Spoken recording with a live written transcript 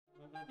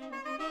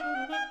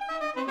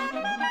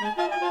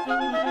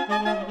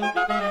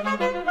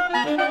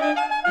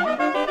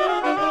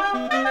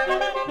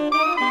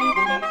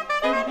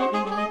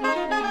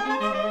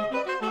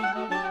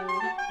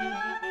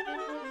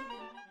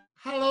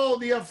Hello,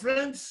 dear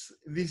friends.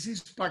 This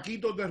is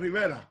Paquito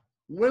D'Rivera.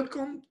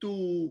 Welcome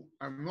to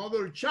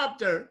another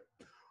chapter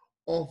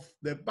of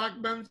the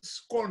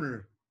Paq-Man's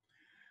Korner.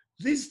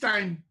 This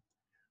time,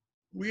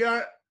 we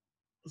are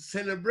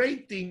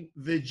celebrating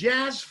the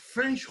jazz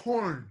French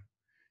horn.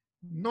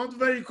 Not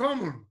very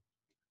common,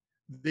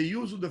 the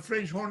use of the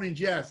French horn in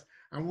jazz.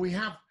 And we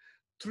have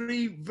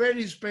three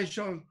very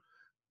special,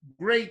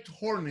 great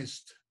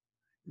hornists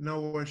in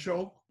our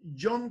show: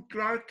 John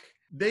Clark,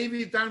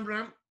 David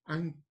Amram,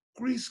 and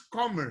Chris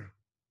Komer,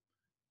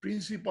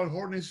 principal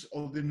hornist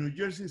of the New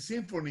Jersey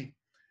Symphony,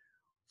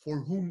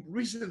 for whom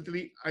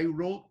recently I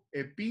wrote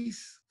a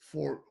piece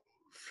for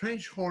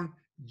French horn,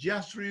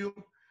 jazz trio,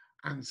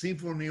 and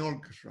symphony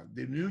orchestra,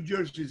 the New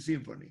Jersey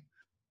Symphony.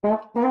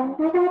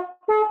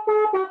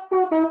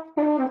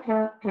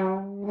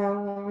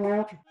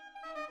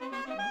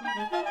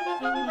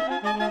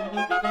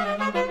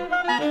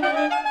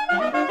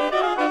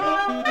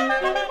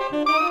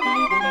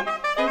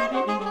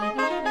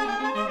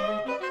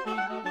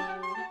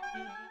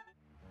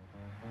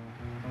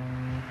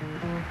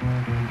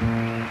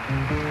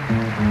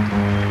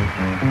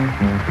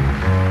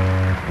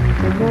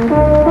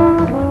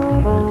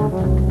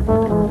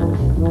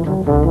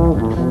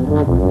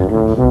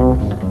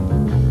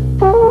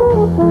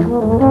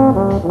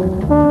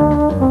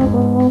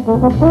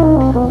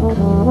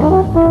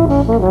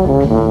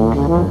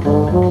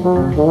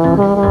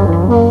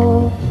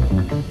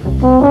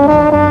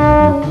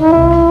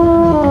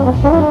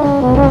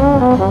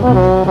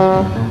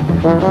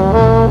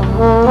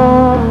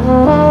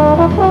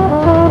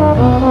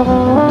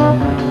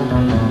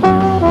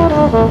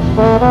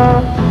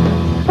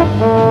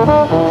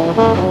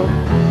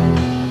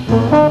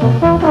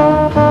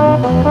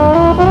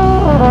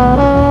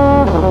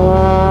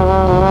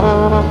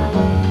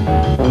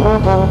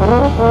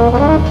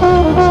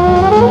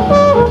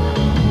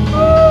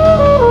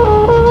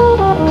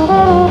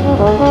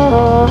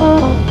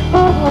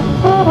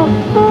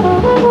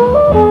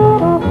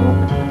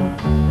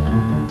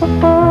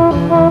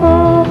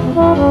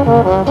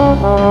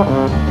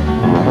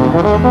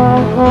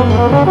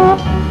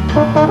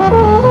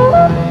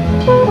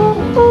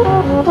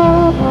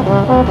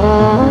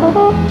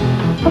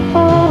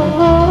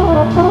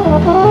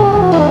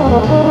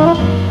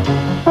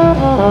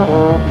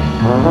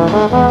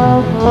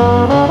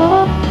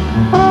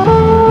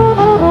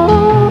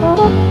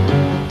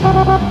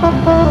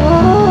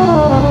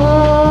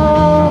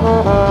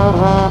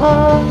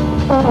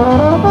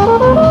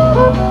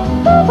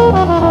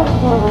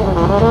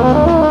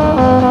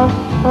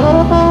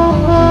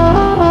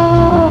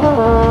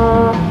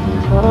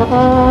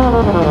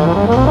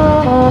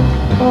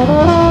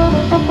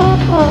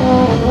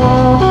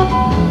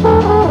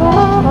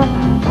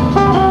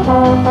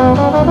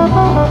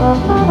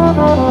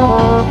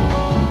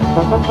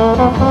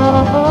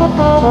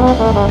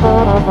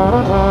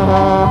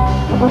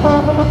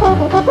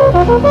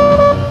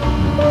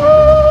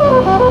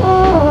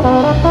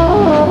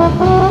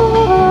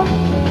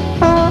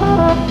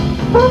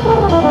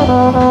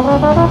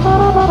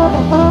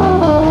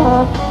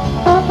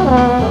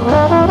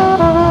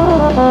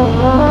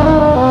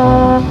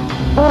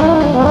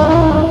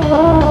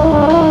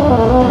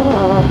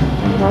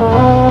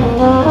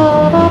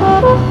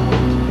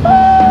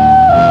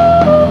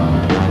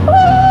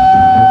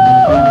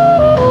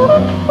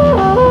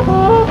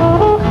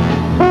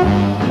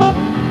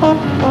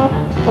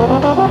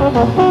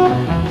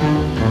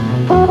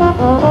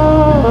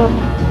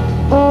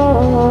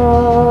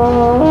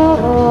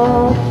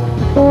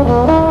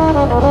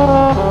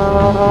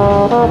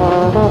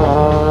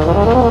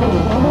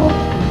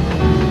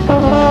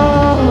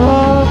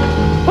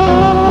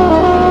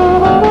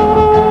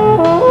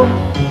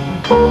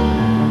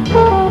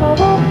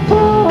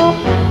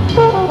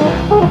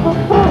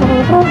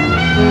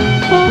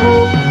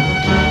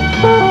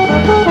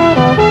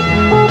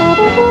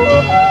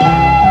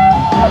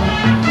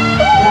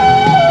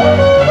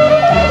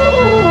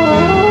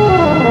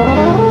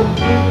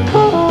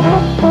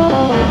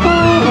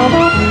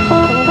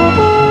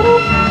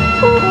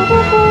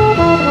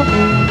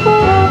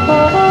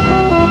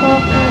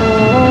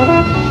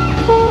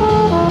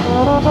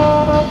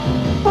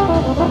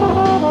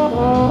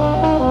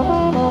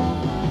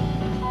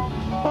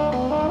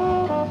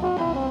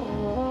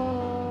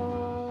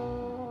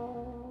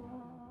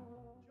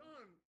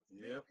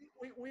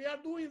 We are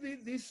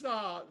doing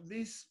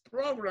this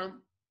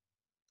program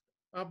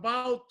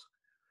about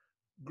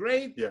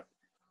great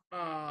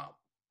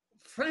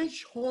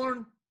French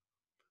horn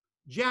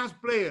jazz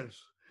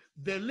players.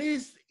 The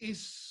list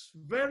is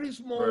very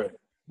small,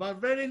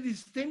 but very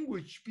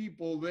distinguished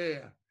people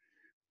there.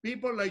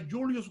 People like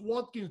Julius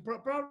Watkins,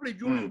 probably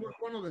Julius was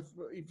one of the,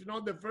 if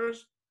not the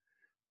first,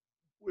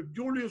 with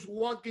Julius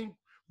Watkins,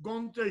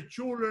 Gunther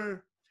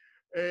Schuller,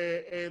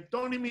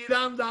 Tony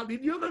Miranda.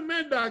 Did you ever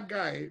met that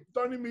guy,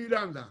 Tony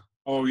Miranda?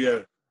 Oh yeah,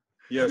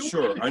 yeah,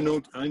 sure. I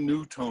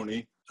knew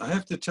Tony. I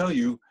have to tell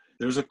you,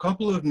 there's a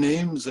couple of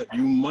names that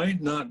you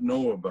might not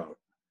know about.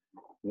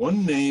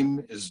 One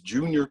name is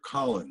Junior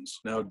Collins.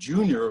 Now,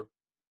 Junior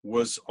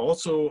was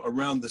also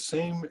around the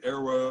same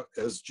era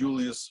as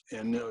Julius,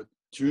 and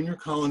Junior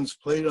Collins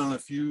played on a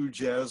few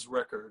jazz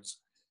records,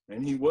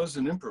 and he was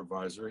an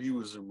improviser. He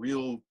was a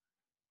real,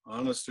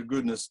 honest to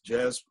goodness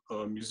jazz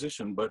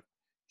musician, but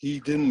he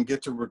didn't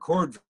get to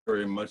record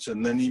very much,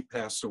 and then he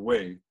passed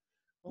away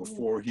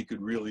before he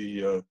could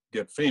really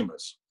get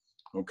famous.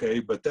 Okay,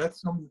 but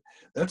that's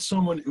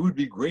someone. It would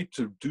be great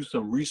to do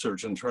some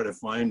research and try to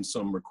find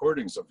some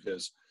recordings of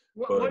his,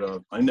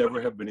 but I never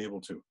have been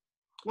able to.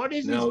 What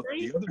is now his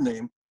name? the other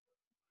name?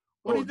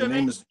 What is the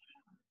name is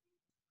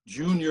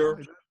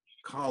Junior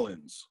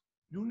Collins.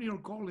 Junior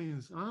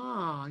Collins.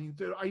 Ah,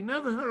 I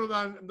never heard of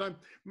that.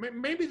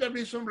 Maybe there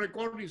is some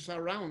recordings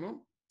around,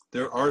 no?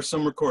 There are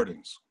some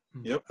recordings.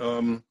 Yep.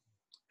 And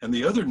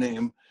the other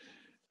name,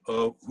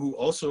 who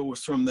also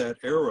was from that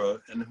era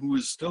and who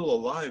is still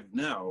alive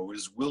now,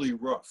 is Willie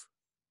Ruff.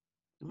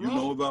 You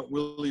know about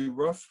Willie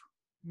Ruff?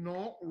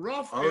 No,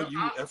 Ruff.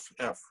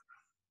 R-U-F-F.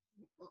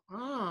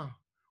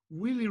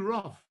 Willie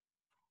Ruff.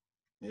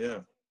 Yeah.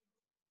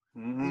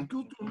 It's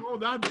good to know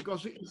that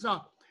because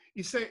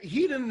it's a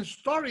hidden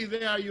story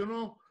there, you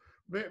know.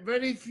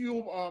 Very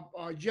few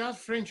jazz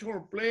French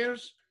horn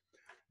players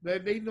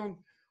that they don't.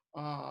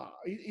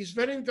 It's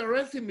very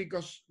interesting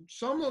because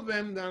some of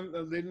them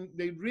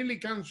they really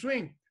can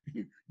swing.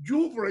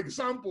 You, for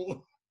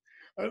example,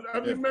 I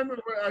remember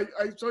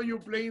I saw you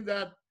playing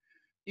that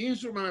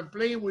instrument,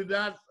 playing with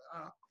that.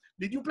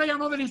 Did you play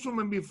another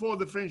instrument before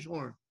the French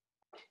horn?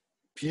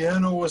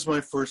 Piano was my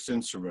first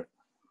instrument.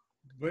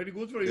 Very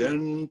good for you.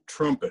 Then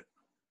trumpet.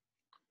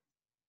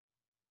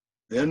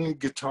 Then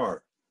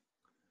guitar.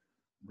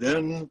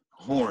 Then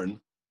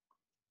horn,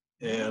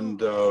 and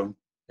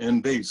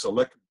bass,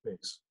 electric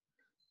bass.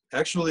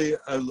 Actually,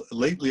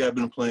 lately I've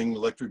been playing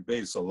electric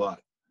bass a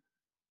lot,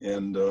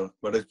 and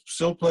but I'm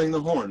still playing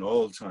the horn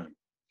all the time.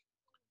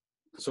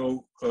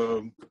 So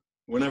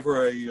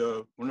whenever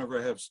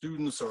I have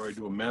students or I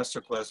do a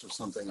master class or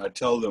something, I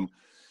tell them,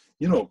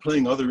 you know,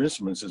 playing other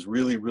instruments is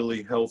really,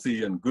 really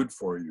healthy and good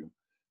for you.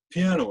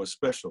 Piano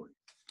especially.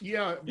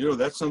 Yeah. You know,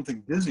 that's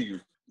something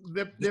Dizzy.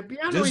 The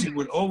piano. Dizzy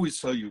would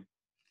always tell you,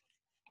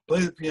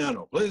 play the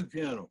piano, play the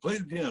piano, play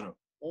the piano.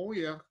 Oh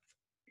yeah,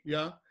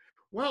 yeah.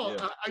 Well,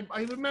 yeah.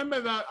 I remember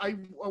that I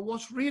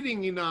was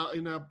reading in a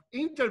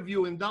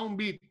interview in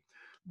Downbeat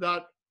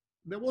that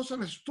there was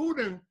a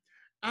student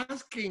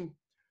asking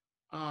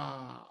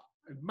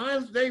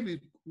Miles Davis,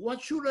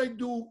 what should I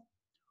do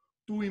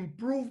to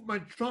improve my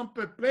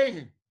trumpet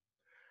playing?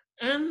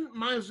 And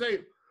Miles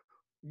said,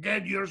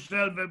 get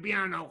yourself a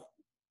piano.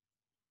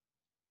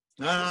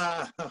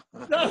 I've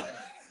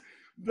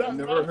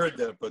never heard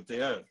that, but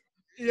yeah.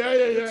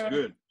 Yeah. That's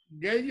good.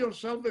 Get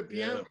yourself a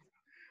piano. Yeah.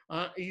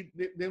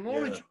 The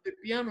knowledge of the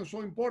piano is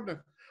so important.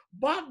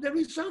 But there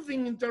is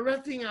something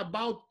interesting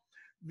about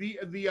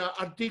the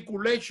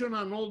articulation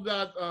and all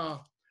that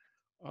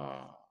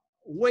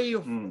way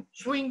of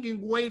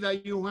swinging way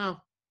that you have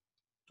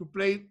to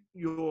play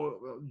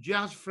your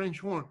jazz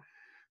French horn.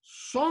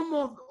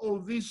 Some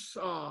of these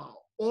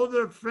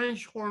other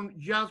French horn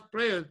jazz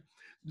players,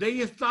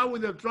 they start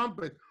with the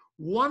trumpet.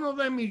 One of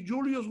them is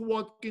Julius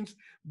Watkins.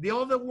 The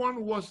other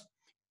one was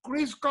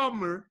Chris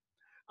Komer,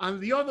 and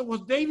the other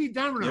was David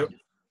Amram.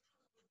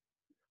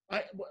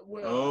 Yep.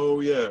 Oh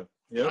yeah.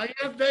 Yeah. I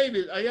have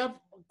David. I have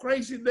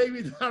crazy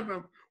David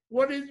Amram.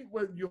 What is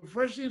your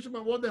first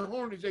instrument? What the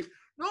horn? He said,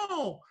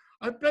 no,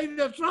 I played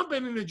the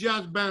trumpet in a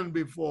jazz band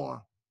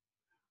before.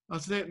 I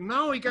said,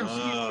 now we can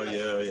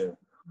see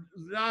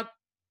that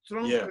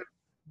trumpet,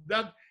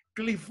 that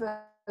Clifford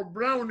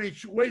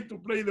Brownish way to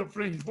play the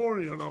French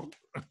horn, you know.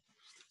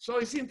 So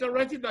it's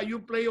interesting that you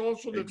play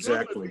also the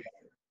trumpet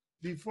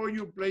before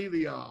you play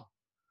the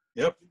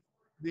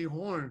the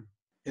horn.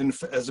 And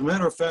as a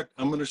matter of fact,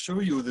 I'm going to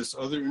show you this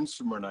other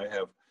instrument I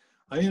have.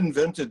 I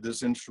invented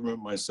this instrument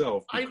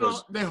myself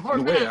because in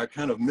a way I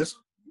kind of missed.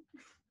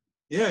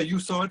 Yeah, you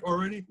saw it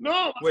already?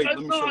 No, wait, let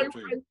me show it to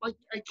you. I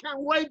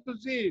can't wait to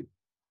see it.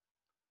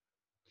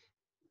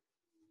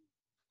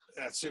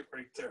 That's it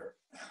right there.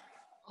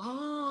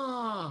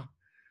 And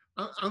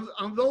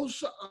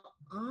those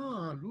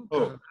look at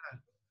that.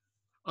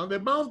 And the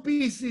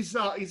mouthpiece is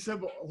a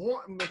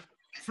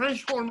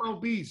French horn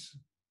mouthpiece.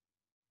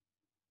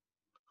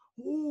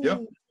 Ooh.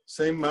 Yep,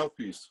 same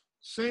mouthpiece.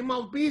 Same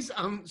mouthpiece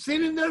and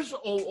cylinders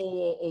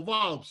or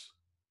valves?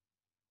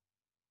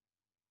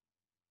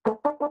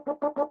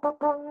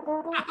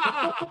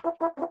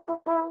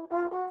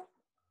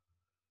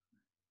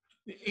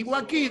 In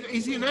what key?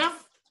 Is it in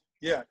F?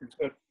 Yeah,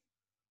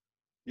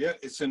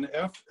 it's an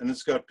F, and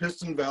it's got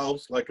piston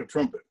valves like a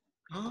trumpet.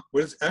 Huh?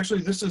 But it's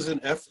actually, this is an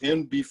F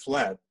and B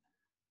flat.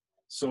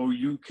 So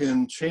you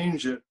can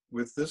change it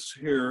with this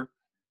here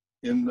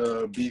in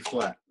the B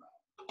flat.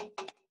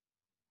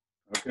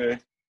 Okay.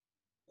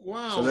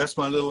 Wow. So that's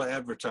my little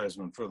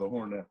advertisement for the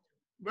hornet.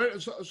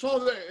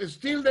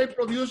 Still they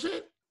produce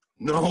it?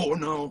 No,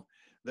 no.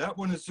 That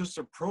one is just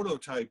a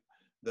prototype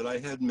that I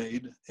had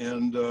made.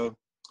 And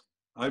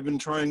I've been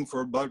trying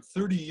for about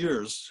 30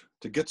 years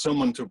to get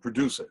someone to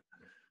produce it.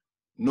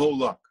 No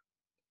luck.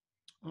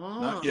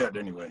 Not yet,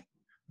 anyway.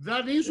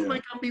 That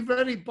instrument can be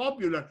very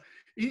popular.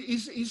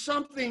 It's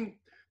something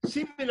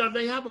similar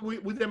they have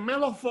with the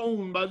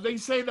mellophone, but they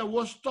say that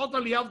was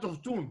totally out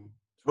of tune.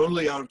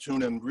 Totally out of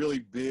tune and really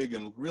big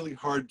and really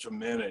hard to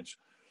manage.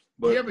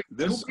 But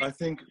this, I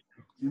think,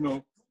 you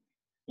know,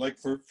 like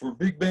for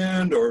big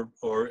band or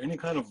any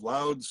kind of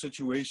loud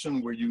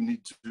situation where you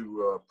need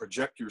to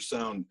project your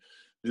sound,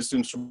 this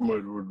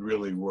instrument would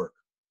really work.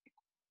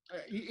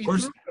 Of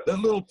course, that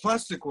little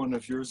plastic one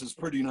of yours is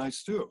pretty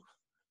nice too.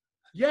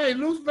 Yeah, it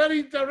looks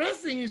very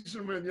interesting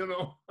instrument, you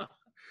know.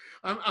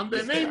 and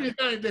the name is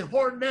the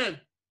Hornet.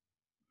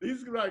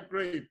 It's like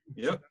great.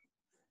 Yep.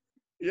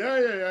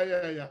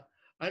 Yeah.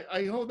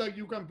 I hope that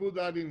you can put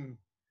that in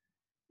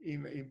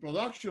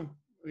production,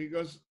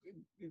 because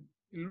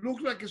it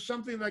looks like it's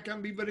something that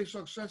can be very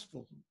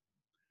successful.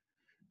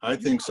 I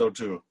think so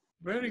too.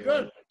 Very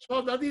good.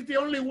 So that is the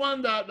only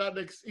one that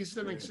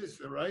isn't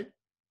existing, right?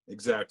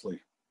 Exactly.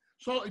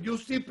 So you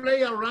still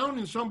play around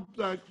in some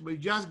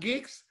jazz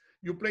gigs?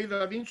 You play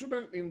that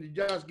instrument in the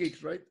jazz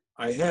gigs, right?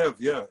 I have,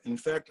 yeah. In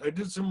fact, I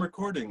did some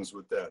recordings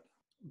with that.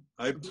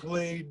 I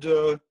played,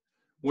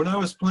 when I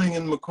was playing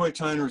in McCoy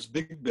Tyner's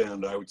big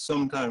band, I would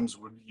sometimes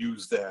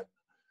use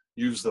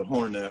the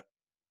Hornet,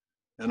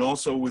 and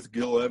also with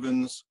Gil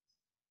Evans.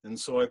 And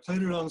so I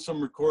played it on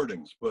some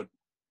recordings, but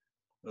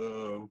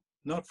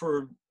not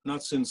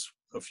since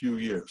a few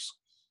years.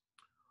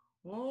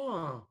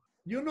 Oh,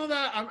 you know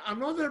that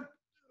another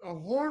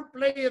horn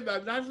player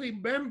that I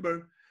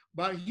remember,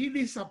 but he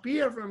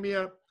disappeared from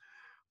here,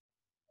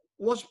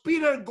 was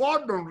Peter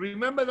Gordon.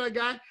 Remember that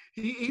guy?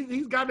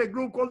 He's got a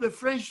group called the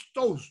French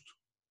Toast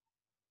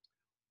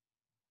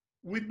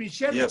with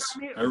Michel. Yes,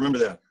 Camilo. I remember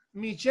that.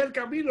 Michel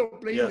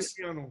Camilo playing the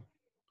piano.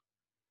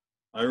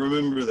 I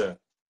remember that.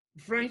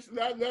 French.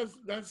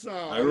 That's.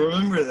 I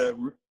remember that.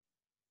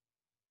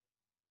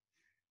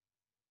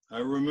 I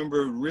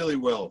remember it really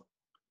well.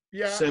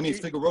 Yeah. Sammy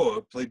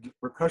Figueroa played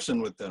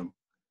percussion with them.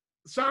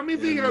 Sammy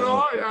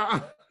Figueroa,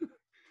 yeah.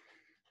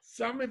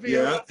 Sammy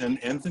Figueroa. Yeah,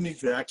 and Anthony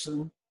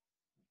Jackson,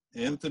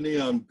 Anthony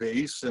on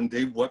bass, and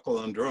Dave Weckl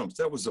on drums.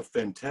 That was a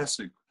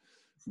fantastic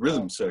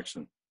rhythm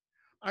section.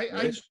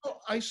 I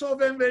saw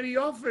them very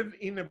often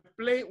in a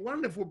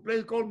wonderful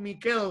place called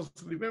Mikel's.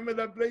 Remember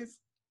that place?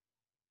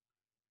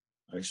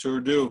 I sure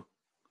do.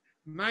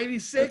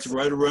 96. It's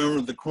right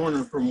around the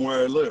corner from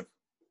where I live.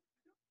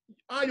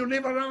 Ah, you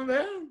live around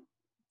there?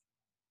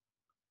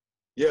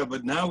 Yeah,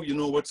 but now you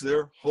know what's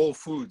there? Whole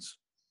Foods.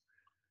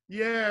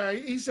 Yeah,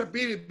 it's a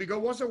pity because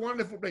it was a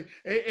wonderful place.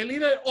 A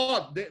little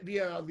odd.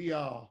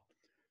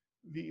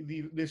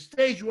 The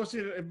stage was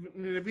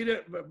in a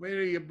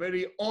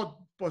very odd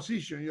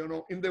position, you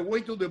know, in the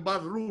way to the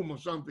bathroom or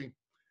something.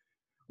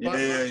 Yeah.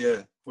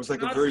 It was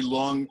like a very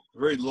long,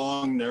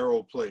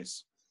 narrow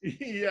place.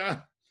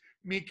 Yeah,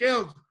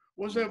 Mikel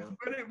was a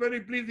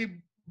very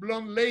pretty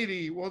blonde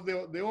lady. Was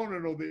the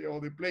owner of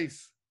the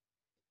place.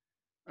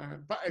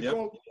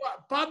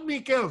 Pat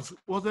Michels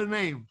was her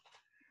name.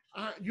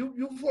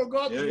 You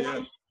forgot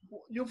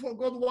you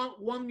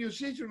forgot one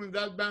musician in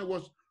that band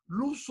was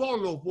Lou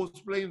Soloff was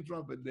playing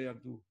trumpet there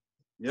too.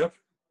 Yep.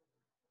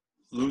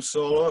 Lou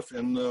Soloff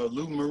and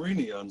Lou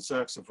Marini on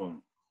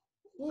saxophone.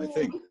 I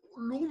think.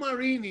 Lou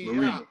Marini,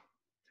 yeah.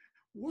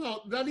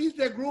 Well, that is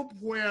the group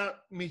where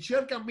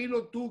Michel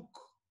Camilo took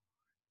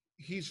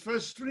his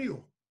first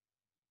trio.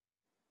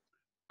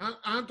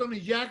 Anthony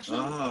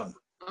Jackson.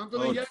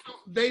 Jackson,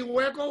 Dave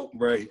Weckl,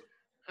 right,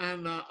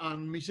 and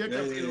Michel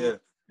Camilo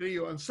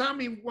trio, and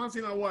Sammy once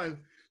in a while.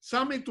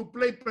 Sammy to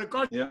play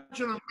percussion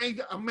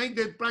and make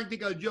the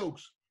practical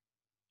jokes.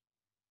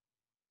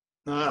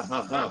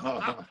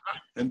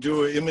 And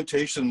do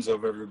imitations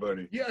of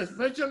everybody. Yeah,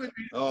 especially.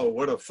 Oh,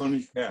 what a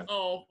funny cat!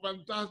 Oh,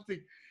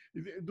 fantastic!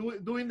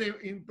 Doing the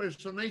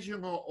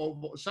impersonation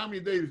of Sammy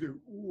Davis.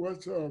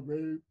 What's up,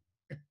 babe?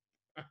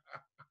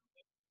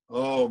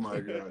 Oh my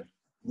God!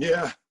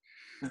 Yeah.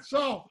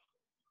 So,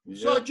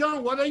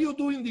 John, what are you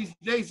doing these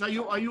days? Are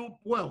you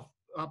well,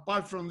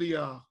 apart from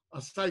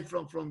aside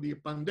from the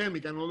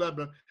pandemic and all that,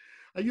 but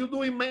are you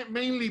doing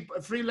mainly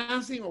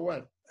freelancing or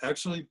what?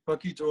 Actually,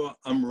 Paquito,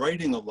 I'm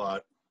writing a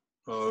lot.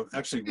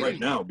 Actually, right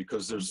now,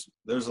 because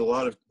there's a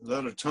lot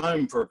of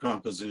time for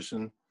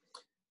composition,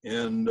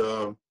 and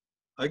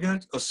I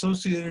got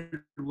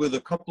associated with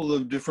a couple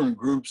of different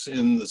groups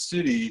in the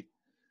city.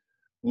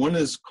 One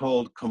is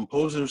called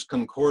Composers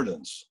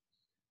Concordance.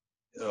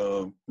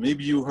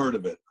 Maybe you heard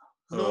of it.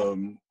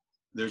 No.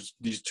 There's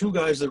these two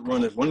guys that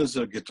run it. One is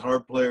a guitar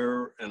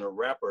player and a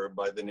rapper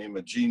by the name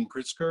of Gene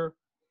Pritzker.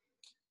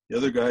 The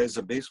other guy is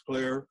a bass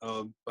player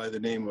by the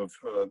name of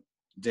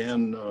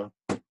Dan,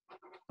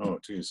 oh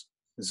geez,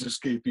 it's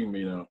escaping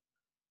me now.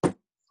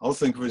 I'll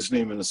think of his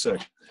name in a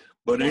sec.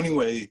 But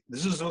anyway,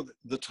 this is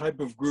the type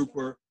of group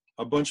where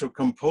a bunch of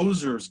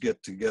composers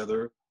get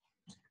together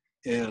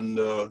and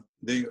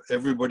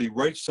everybody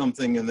writes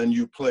something, and then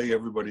you play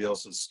everybody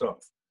else's stuff.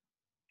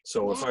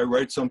 So if I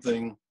write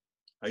something,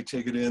 I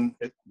take it in,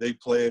 they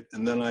play it,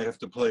 and then I have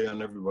to play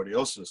on everybody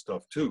else's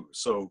stuff too.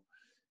 So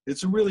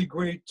it's a really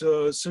great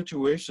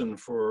situation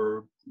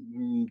for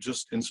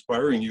just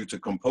inspiring you to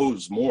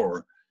compose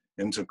more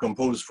and to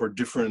compose for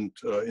different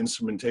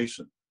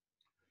instrumentation.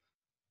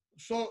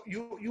 So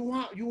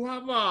you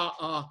have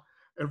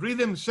a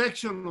rhythm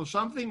section or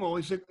something, or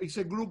it's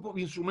a group of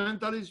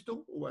instrumentalists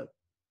too? What?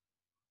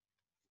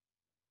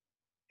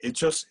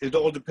 It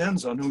all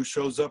depends on who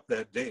shows up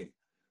that day.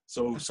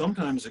 So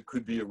sometimes it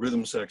could be a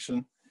rhythm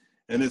section,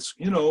 and it's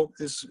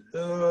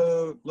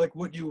like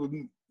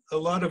a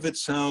lot of it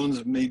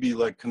sounds maybe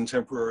like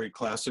contemporary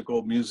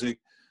classical music.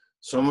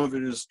 Some of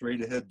it is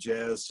straight ahead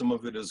jazz, some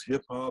of it is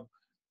hip hop.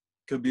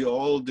 Could be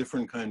all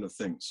different kind of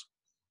things.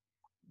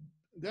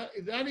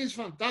 That is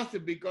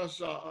fantastic, because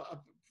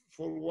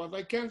for what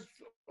I can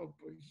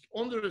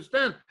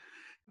understand,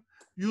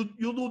 you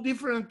do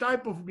different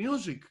type of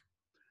music,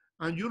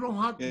 and you don't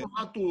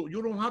have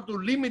to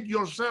limit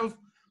yourself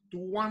to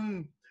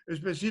one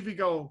specific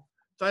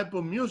type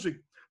of music.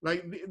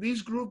 Like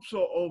these groups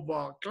of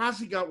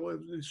classical,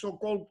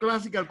 so-called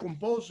classical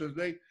composers,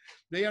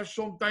 they are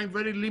sometimes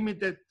very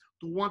limited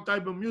to one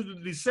type of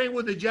music. The same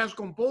with the jazz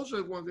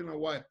composers once in a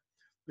while.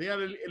 They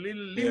are a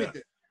little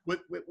limited.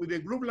 With a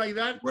group like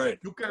that, right,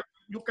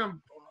 you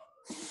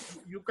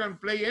can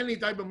play any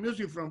type of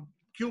music, from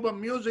Cuban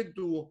music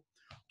to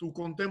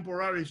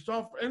contemporary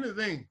stuff,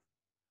 anything.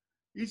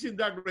 Isn't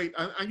that great?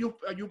 And you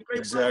play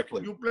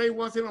exactly. You play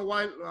once in a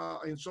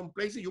while in some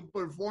places. You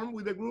perform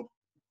with the group.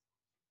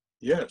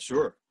 Yeah,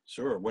 sure.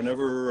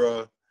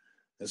 Whenever,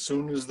 as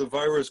soon as the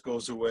virus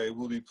goes away,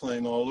 we'll be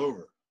playing all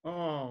over.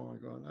 Oh my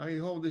God! I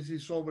hope this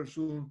is over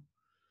soon.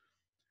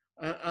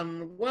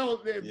 And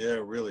well, yeah,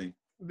 really.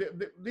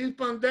 This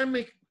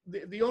pandemic,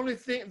 the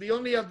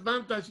only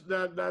advantage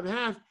that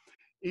has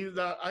is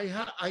that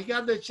I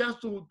got the chance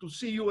to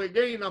see you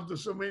again after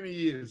so many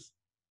years,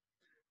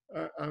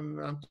 and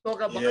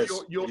talk about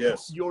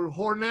your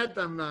hornet,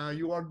 and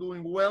you are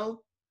doing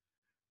well,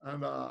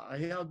 and I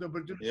have the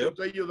opportunity to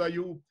tell you that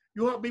you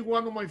have been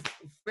one of my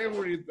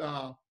favorite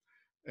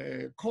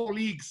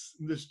colleagues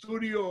in the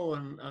studio,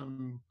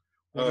 and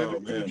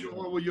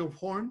with your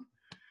horn,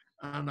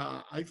 and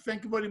I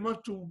thank you very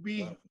much to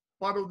be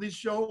part of this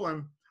show,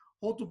 and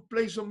hope to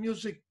play some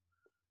music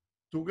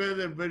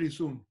together very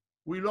soon.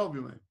 We love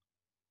you, man.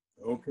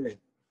 Okay.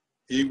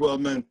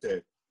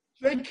 Igualmente.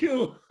 Thank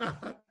you.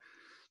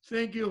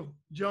 Thank you,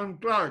 John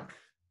Clark,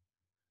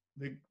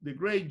 the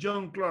great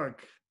John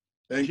Clark.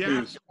 Thank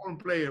jazz you. Horn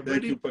player.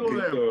 Thank you,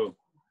 Paquito.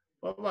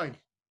 Bye-bye.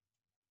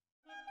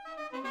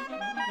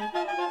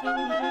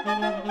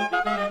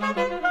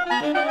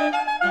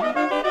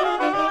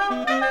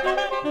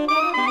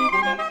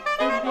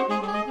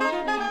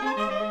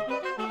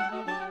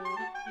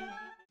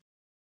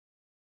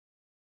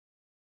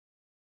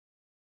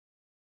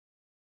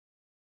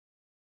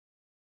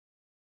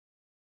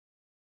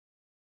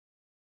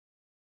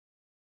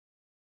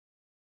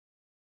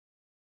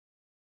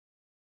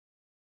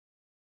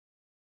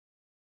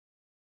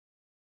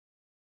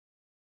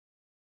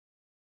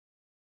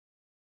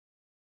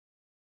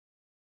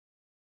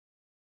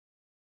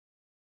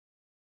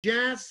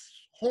 Jazz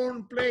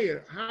horn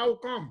player. How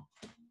come?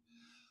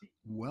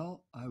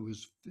 Well, I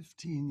was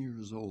 15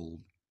 years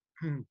old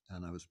and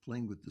I was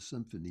playing with the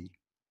symphony,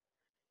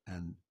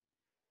 and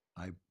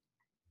I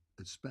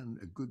had spent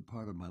a good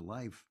part of my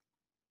life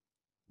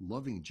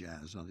loving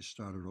jazz. And I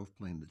started off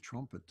playing the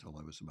trumpet till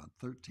I was about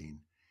 13.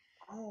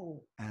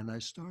 Oh. And I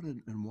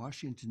started in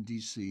Washington,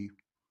 D.C.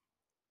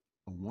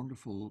 A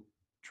wonderful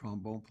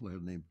trombone player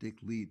named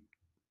Dick Leet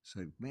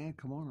said, "Man,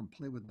 come on and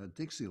play with that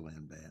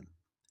Dixieland band."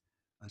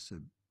 I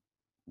said,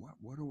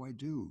 what do I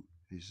do?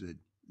 He said,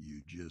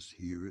 "You just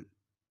hear it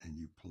and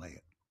you play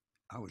it."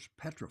 I was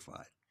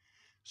petrified.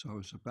 So I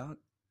was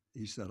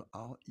he said,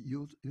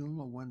 you'll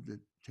know when to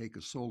take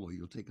a solo.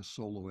 You'll take a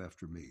solo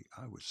after me.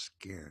 I was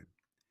scared.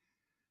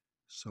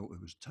 So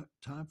it was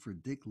time for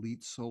Dick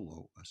Leet's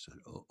solo. I said,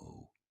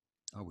 uh-oh.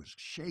 I was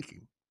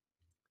shaking.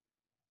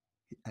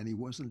 And he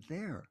wasn't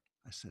there.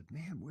 I said,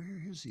 "Man,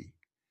 where is he?"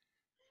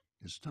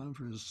 It's time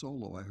for his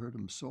solo. I heard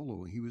him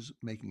solo, and he was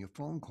making a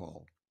phone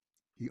call.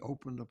 He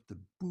opened up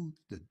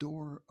the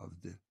door of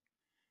the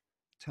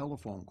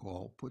telephone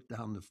call, put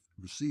down the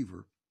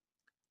receiver,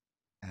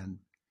 and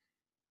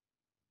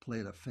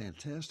played a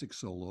fantastic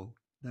solo.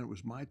 Then it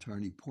was my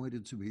turn. He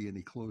pointed to me and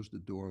he closed the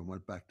door and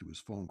went back to his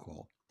phone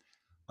call.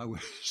 I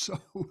was so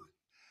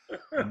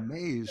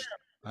amazed.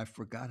 I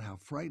forgot how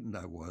frightened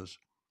I was.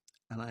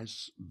 And I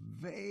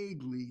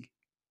vaguely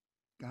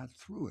got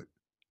through it.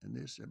 And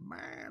they said,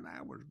 "Man,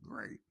 that was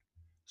great."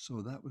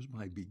 So that was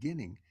my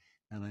beginning.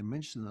 And I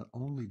mention that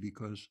only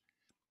because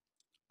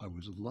I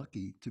was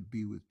lucky to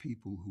be with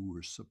people who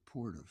were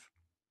supportive.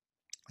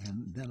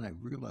 And then I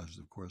realized,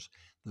 of course,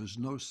 there's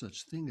no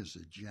such thing as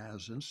a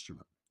jazz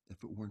instrument.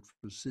 If it weren't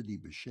for Sidney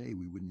Bechet,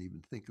 we wouldn't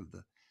even think of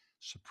the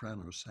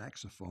soprano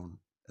saxophone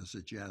as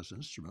a jazz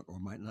instrument, or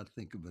might not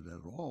think of it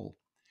at all.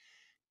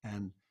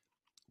 And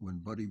when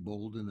Buddy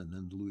Bolden and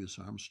then Louis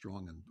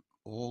Armstrong and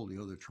all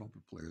the other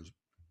trumpet players,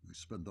 we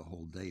spend the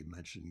whole day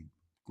mentioning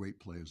great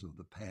players of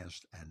the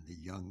past and the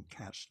young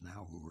cats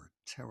now who are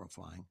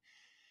terrifying.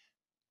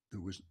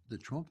 The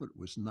trumpet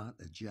was not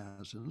a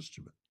jazz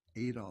instrument.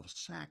 Adolph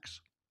Sax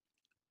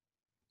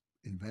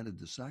invented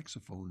the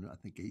saxophone, I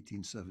think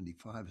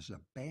 1875, as a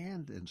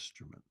band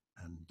instrument.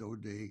 And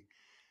Daudet,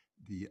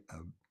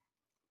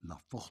 La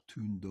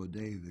Fortune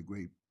Daudet, the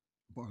great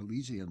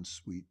Barlesian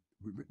suite,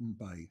 written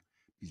by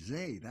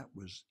Bizet, that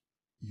was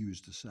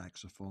used a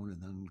saxophone,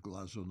 and then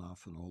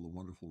Glazunov and all the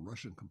wonderful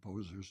Russian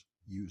composers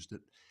used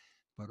it.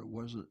 But it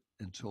wasn't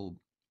until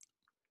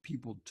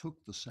people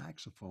took the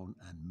saxophone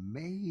and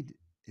made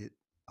it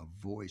a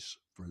voice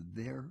for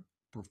their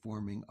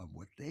performing of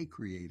what they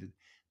created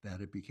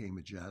that it became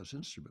a jazz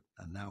instrument.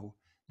 And now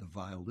the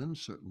violin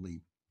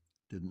certainly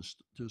didn't.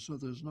 So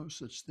there's no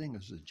such thing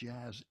as a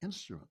jazz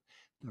instrument.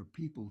 There are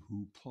people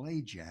who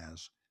play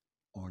jazz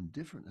on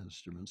different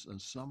instruments,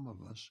 and some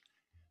of us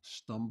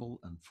stumble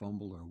and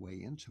fumble our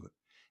way into it.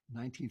 In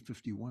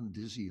 1951,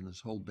 Dizzy and his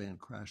whole band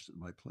crashed at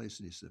my place,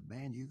 and he said,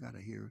 "Man, you got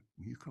to hear,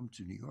 when you come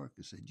to New York,"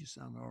 I said, "You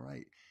sound all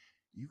right.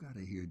 You got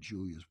to hear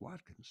Julius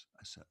Watkins."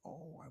 I said,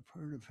 "Oh, I've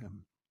heard of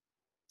him."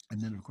 And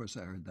then, of course,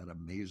 I heard that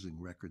amazing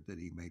record that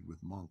he made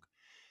with Monk.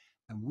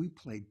 And we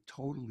played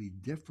totally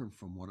different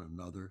from one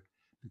another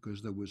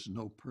because there was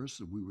no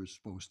person we were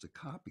supposed to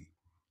copy.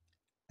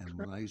 And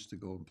when I used to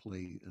go and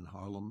play in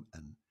Harlem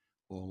and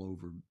all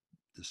over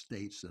the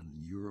States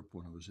and Europe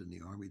when I was in the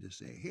Army, to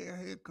say,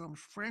 here comes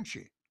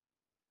Frenchie,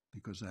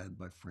 because I had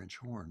my French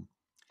horn.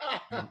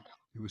 And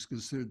it was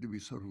considered to be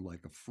sort of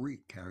like a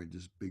freak, carried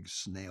this big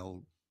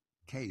snail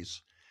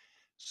case.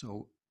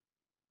 So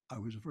I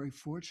was very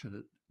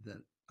fortunate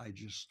that I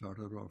just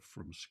started off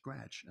from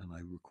scratch, and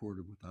I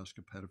recorded with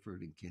Oscar Pettiford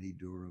and Kenny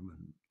Durham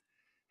and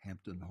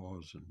Hampton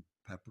Hawes and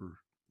Pepper,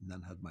 and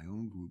then had my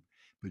own group.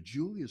 But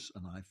Julius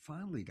and I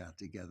finally got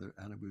together,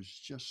 and it was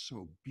just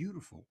so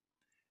beautiful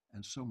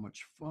and so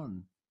much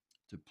fun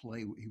to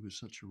play. He was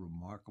such a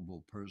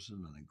remarkable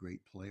person and a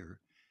great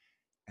player,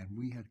 and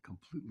we had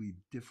completely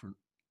different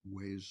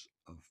ways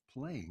of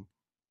playing,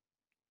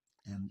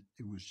 and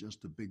it was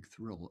just a big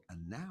thrill.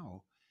 And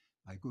now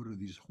I go to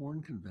these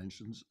horn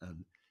conventions,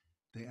 and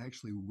they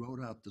actually wrote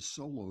out the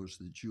solos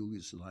that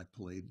Julius and I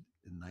played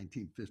in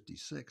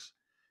 1956,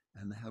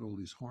 and they had all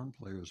these horn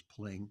players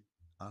playing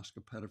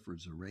Oscar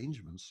Pettiford's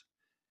arrangements.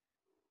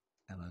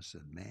 And I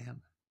said, "Man,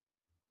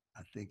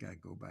 I think I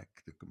go back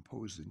to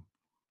composing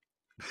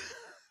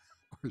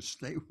or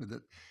stay with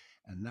it."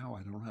 And now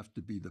I don't have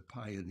to be the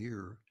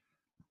pioneer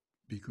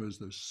because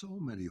there's so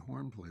many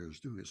horn players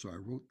doing it. So I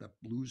wrote that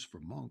blues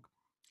for Monk.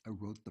 I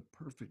wrote the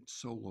perfect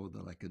solo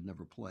that I could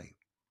never play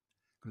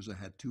because I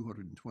had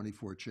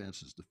 224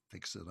 chances to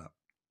fix it up.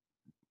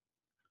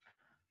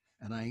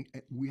 And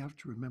we have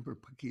to remember,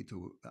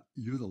 Paquito,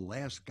 you're the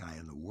last guy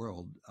in the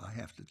world, I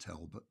have to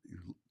tell, but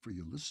for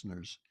your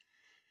listeners,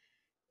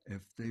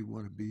 if they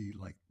want to be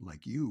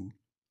like you,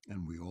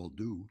 and we all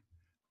do,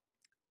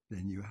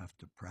 then you have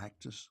to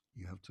practice,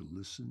 you have to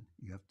listen,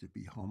 you have to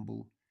be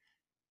humble,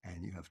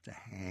 and you have to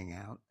hang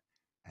out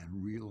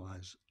and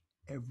realize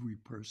every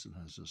person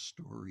has a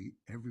story,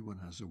 everyone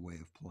has a way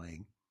of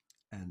playing,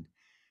 and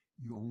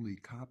you only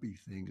copy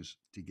things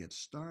to get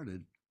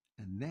started,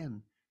 and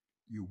then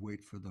you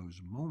wait for those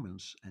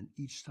moments, and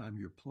each time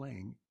you're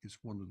playing,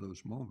 it's one of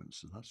those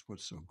moments. And that's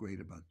what's so great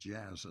about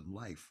jazz and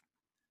life.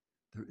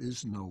 There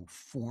is no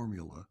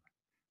formula,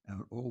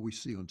 and all we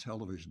see on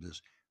television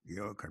is,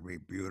 you can be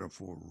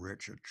beautiful,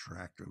 rich,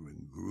 attractive,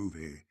 and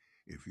groovy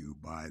if you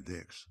buy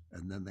this.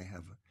 And then they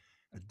have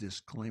a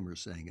disclaimer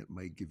saying it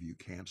might give you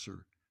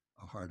cancer,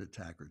 a heart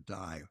attack, or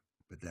die,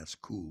 but that's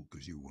cool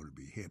because you want to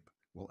be hip.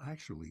 Well,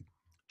 actually,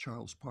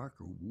 Charles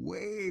Parker,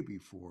 way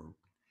before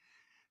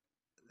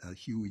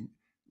Huey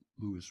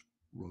Lewis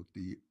wrote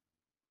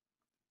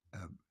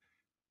uh,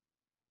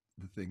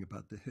 the thing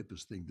about the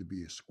hippest thing to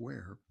be a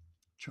square.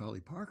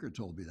 Charlie Parker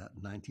told me that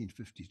in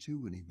 1952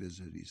 when he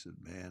visited. He said,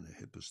 "Man, the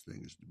hippest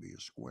thing is to be a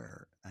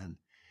square." And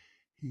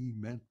he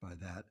meant by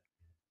that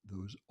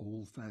those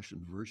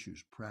old-fashioned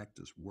virtues: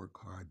 practice, work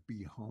hard,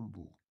 be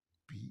humble,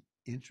 be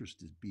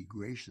interested, be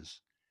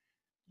gracious.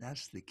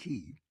 That's the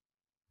key.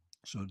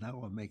 So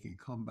now I'm making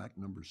comeback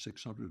number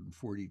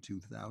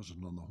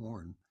 642,000 on the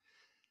horn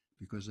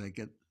because I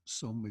get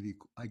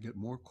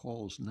more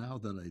calls now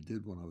than I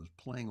did when I was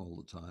playing all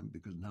the time,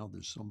 because now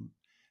there's so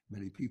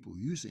many people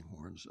using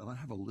horns. And I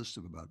have a list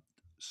of about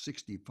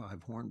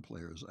 65 horn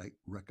players I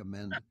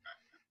recommend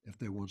if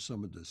they want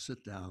someone to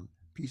sit down,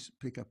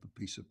 pick up a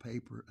piece of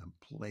paper and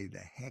play the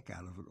heck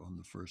out of it on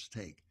the first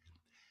take.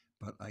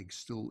 But I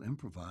still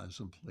improvise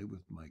and play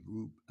with my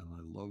group, and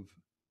I love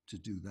to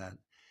do that.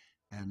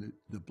 And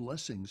the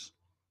blessings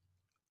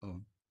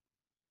of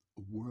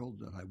a world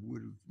that I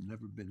would have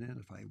never been in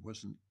if I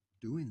wasn't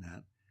doing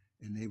that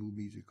enabled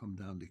me to come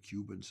down to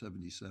Cuba in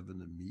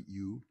 77 and meet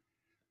you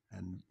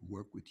and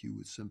work with you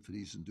with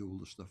symphonies and do all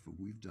the stuff that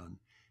we've done.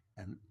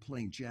 And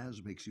playing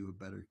jazz makes you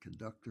a better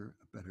conductor,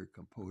 a better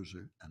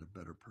composer, and a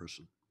better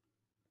person.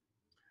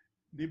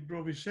 The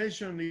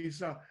improvisation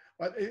is,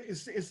 but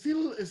it's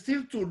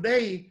still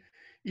today,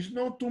 it's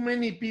not too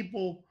many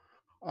people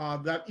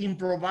that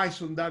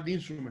improvise on that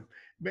instrument.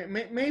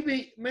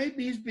 Maybe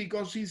it's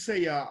because it's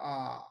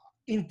a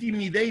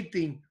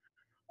intimidating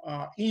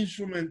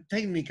instrument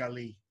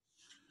technically.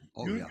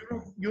 Oh yeah.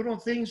 You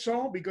don't think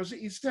so? Because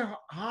it's a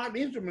hard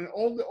instrument.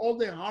 All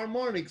the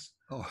harmonics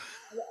Oh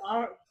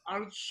are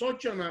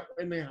such in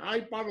a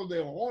high part of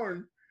the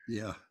horn.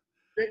 yeah.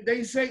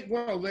 They say,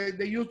 well,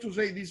 they used to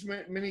say this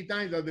many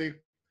times that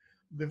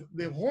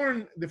the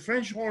horn, the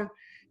French horn,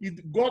 is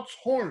God's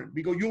horn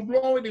because you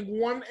blow it in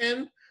one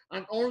end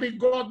and only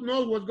God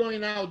knows what's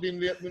going out in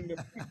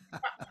the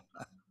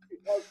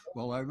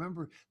Well, I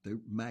remember the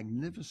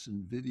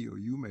magnificent video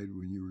you made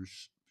when you were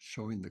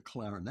showing the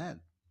clarinet,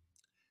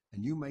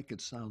 and you make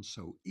it sound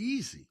so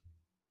easy.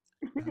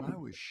 And I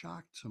was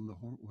shocked. Some of the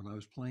horn, when I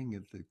was playing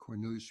at the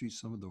Cornelius Street,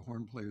 some of the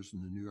horn players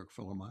in the New York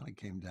Philharmonic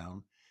came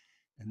down,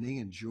 and they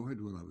enjoyed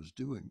what I was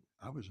doing.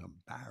 I was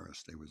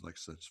embarrassed. They was like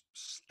such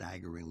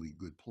staggeringly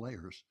good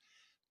players,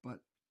 but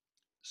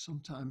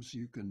sometimes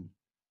you can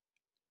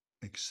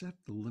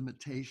accept the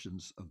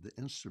limitations of the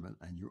instrument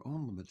and your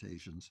own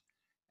limitations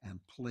and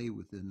play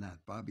within that.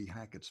 Bobby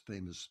Hackett's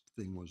famous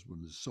thing was when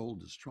he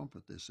sold his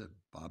trumpet, they said,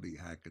 Bobby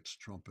Hackett's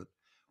trumpet,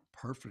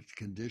 perfect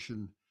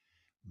condition,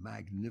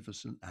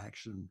 magnificent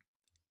action,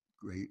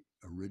 great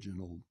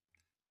original.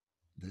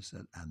 They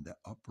said, and the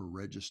upper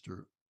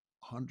register,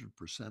 100%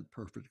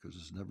 perfect because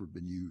it's never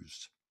been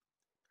used.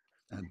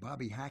 And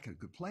Bobby Hackett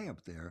could play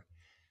up there,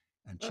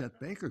 and Chet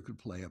Baker could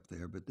play up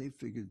there, but they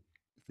figured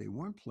if they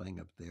weren't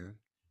playing up there,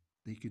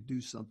 they could do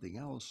something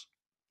else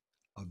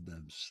of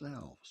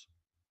themselves.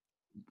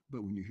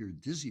 But when you hear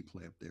Dizzy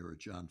play up there, or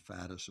John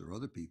Faddis, or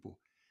other people,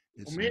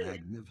 it's Amazing.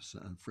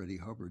 magnificent. And Freddie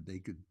Hubbard, they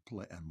could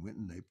play, and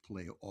Winton, they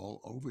play all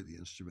over the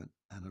instrument,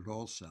 and it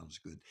all sounds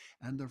good.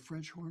 And the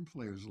French horn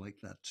players like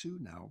that too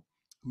now,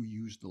 who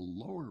use the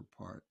lower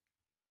part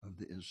of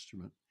the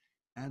instrument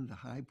and the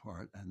high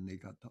part, and they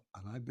got the.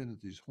 And I've been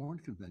at these horn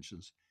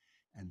conventions,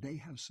 and they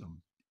have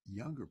some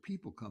younger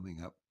people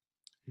coming up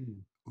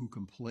who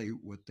can play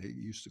what they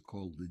used to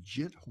call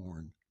legit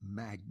horn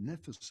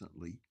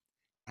magnificently,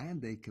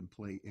 and they can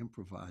play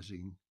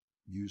improvising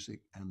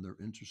music, and they're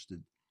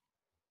interested.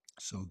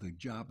 So the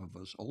job of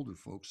us older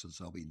folks, since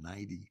I'll be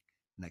 90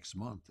 next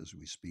month as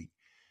we speak,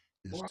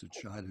 is Wow. to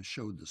try to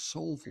show the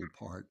soulful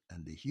part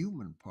and the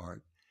human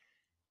part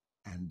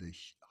and the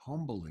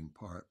humbling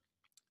part,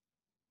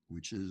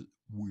 which is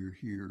we're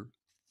here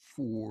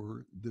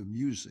for the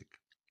music.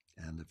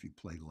 And if you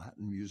play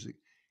Latin music,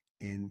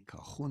 en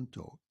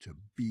conjunto, to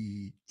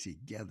be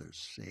together,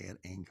 ser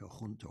en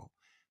conjunto.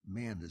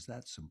 Man, is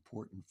that's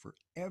important for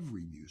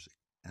every music.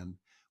 And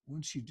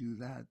once you do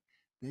that,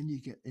 then you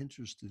get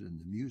interested in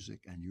the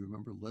music. And you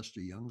remember Lester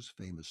Young's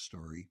famous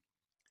story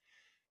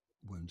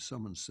when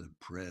someone said,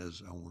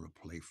 Prez, I want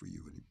to play for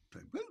you.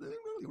 And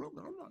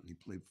he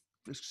played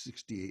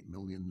 68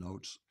 million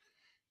notes,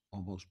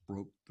 almost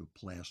broke the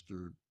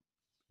plaster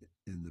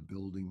in the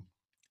building,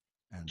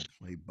 and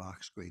played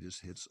Bach's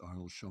greatest hits,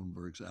 Arnold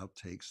Schoenberg's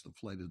outtakes, The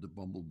Flight of the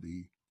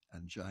Bumblebee,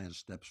 and Giant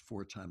Steps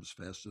 4 times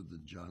faster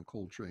than John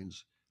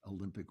Coltrane's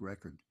Olympic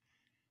record.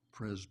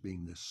 Prez,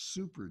 being this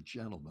super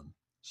gentleman,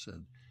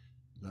 said,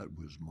 that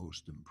was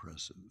most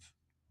impressive.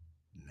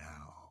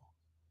 Now,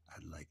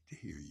 I'd like to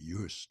hear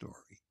your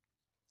story.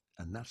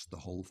 And that's the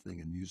whole thing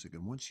in music.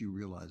 And once you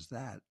realize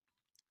that,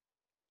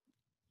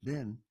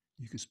 then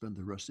you can spend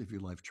the rest of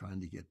your life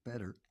trying to get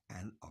better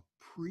and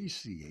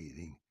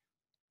appreciating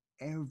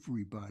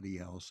everybody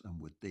else and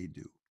what they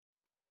do.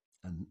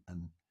 And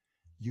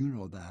you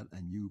know that,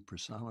 and you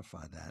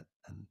personify that,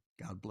 and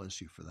God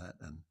bless you for that.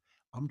 And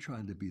I'm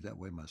trying to be that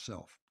way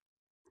myself.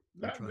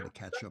 I'm That, trying to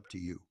catch up to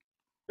you.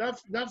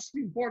 that's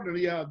important.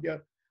 Yeah, yeah.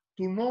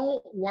 To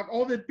know what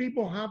other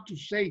people have to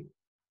say.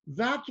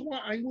 That's why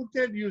I would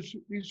tell you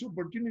this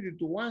opportunity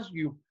to ask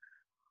you,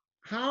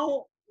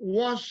 how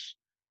was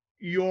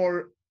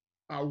your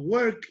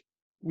work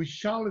with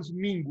Charles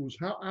Mingus?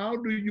 How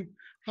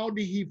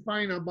did he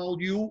find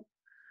about you,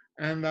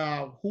 and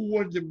who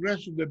was the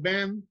rest of the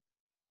band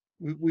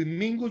with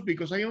Mingus?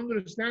 Because I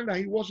understand that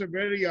he was a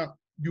very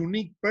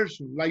unique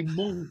person, like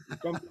Monk,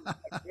 something like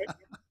that.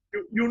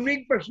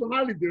 Unique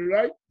personality,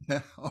 right?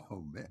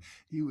 Oh man,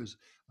 he was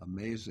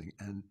amazing,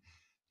 and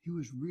he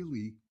was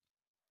really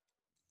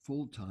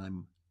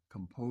full-time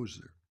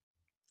composer.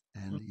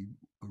 And he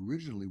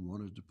originally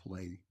wanted to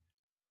play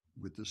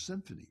with the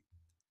symphony,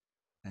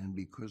 and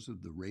because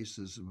of the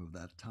racism of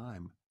that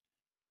time,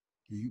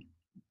 he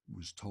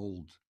was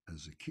told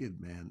as a kid,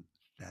 man,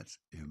 that's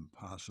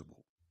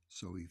impossible.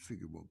 So he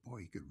figured, well, boy,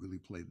 he could really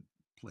play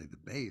the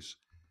bass.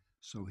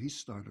 So he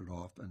started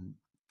off and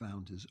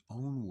found his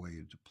own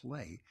way to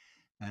play.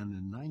 And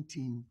in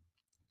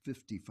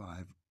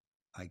 1955,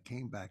 I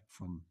came back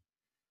from,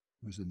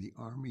 was in the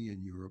army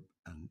in Europe.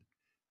 And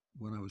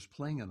when I was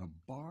playing in a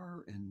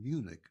bar in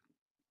Munich,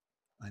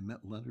 I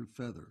met Leonard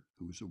Feather,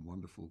 who was a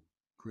wonderful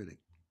critic.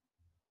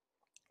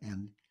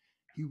 And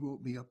he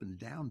wrote me up and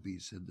down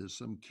beat, said there's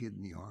some kid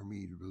in the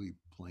army really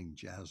playing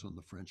jazz on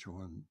the French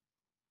horn.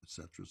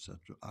 etc., etc.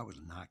 I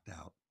was knocked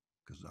out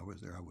because I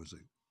was there. I was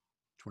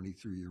a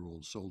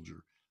 23-year-old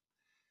soldier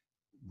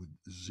with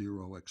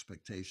zero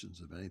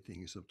expectations of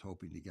anything except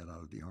hoping to get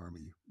out of the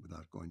army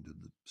without going to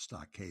the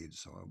stockade.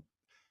 So I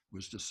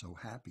was just so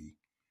happy.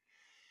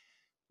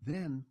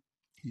 Then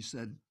he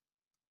said,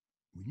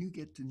 when you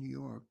get to New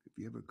York, if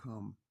you ever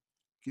come,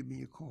 give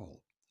me a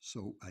call.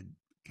 So I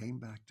came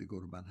back to go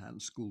to Manhattan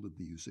School of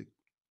Music.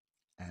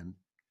 And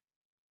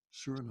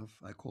sure enough,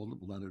 I called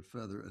up Leonard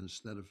Feather. And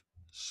instead of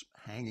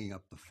hanging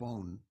up the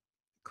phone,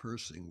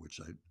 cursing, which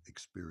I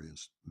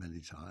experienced many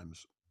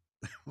times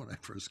when I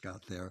first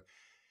got there,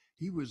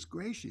 he was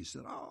gracious. He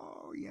said,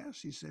 oh, yes.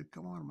 He said,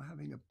 come on, I'm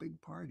having a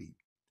big party.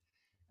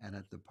 And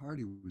at the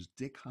party was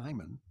Dick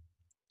Hyman.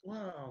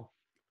 Wow.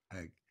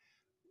 I,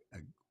 I,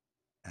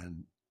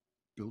 and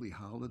Billie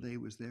Holiday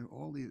was there,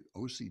 all the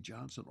O.C.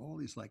 Johnson, all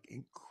these like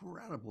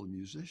incredible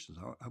musicians.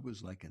 I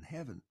was like in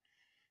heaven.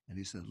 And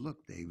he said, look,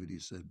 David, he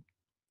said,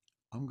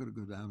 I'm going to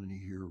go down and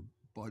hear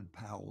Bud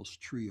Powell's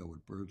trio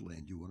at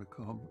Birdland. You want to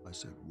come? I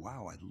said,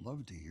 wow, I'd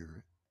love to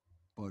hear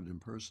Bud in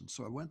person.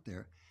 So I went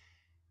there.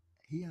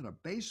 He had a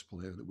bass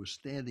player that was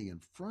standing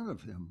in front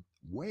of him,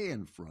 way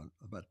in front,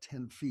 about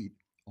 10 feet,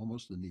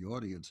 almost in the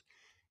audience,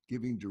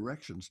 giving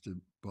directions to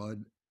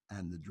Bud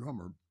and the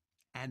drummer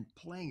and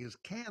playing his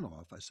can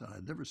off. I said,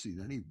 I'd never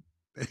seen any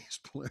bass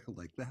player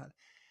like that.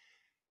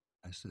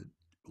 I said,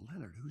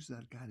 Leonard, who's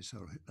that guy? He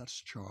said, oh,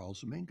 that's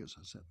Charles Mingus.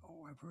 I said,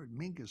 oh, I've heard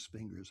Mingus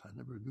fingers. I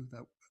never knew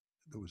that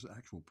there was an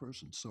actual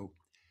person. So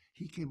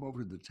he came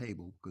over to the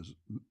table because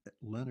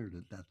Leonard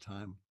at that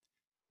time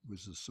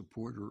was a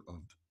supporter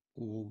of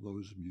all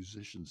those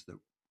musicians that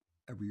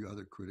every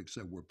other critic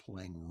said were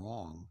playing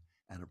wrong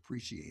and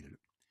appreciated it.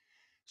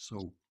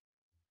 So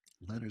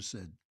Leonard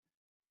said,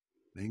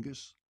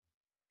 Mingus,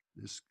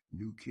 this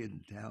new kid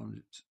in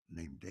town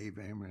named Dave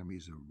Amram,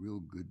 he's a real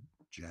good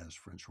jazz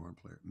French horn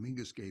player.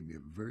 Mingus gave me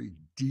a very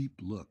deep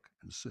look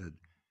and said,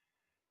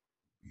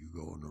 you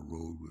go on the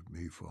road with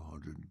me for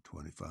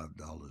 $125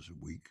 a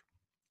week.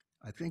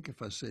 I think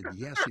if I said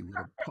yes,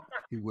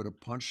 he would have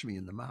punched me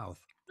in the mouth.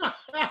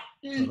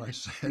 But I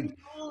said,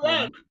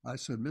 well,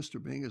 Mr.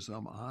 Mingus,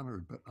 I'm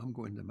honored, but I'm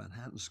going to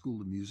Manhattan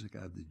School of Music.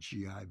 I have the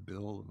GI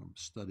Bill, and I'm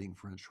studying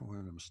French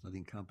horn. I'm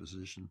studying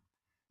composition.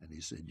 And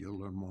he said, you'll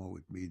learn more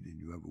with me than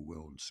you ever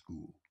will in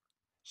school.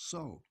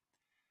 So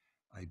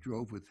I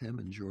drove with him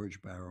and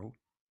George Barrow,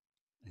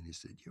 and he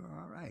said, you're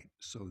all right.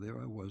 So there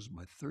I was,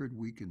 my third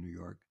week in New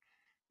York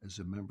as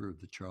a member of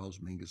the Charles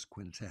Mingus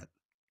Quintet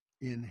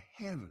in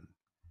heaven.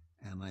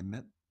 And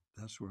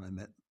that's where I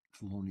met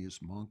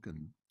Thelonious Monk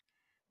and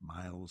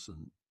Miles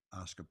and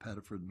Oscar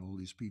Pettiford and all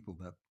these people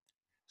that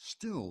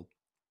still,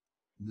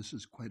 this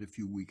is quite a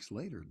few weeks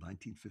later,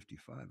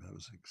 1955, that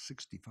was like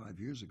 65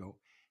 years ago,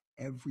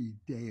 every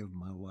day of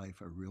my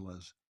life I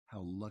realized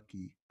how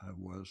lucky I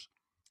was.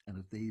 And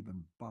if they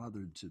even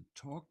bothered to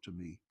talk to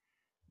me,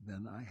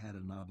 then I had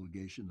an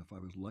obligation, if I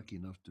was lucky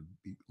enough to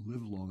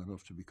live long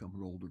enough to become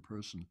an older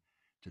person,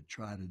 to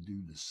try to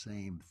do the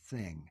same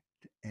thing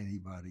to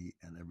anybody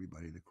and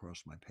everybody that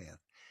crossed my path.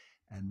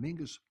 And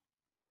Mingus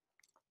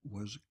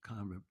was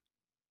kind of,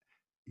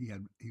 he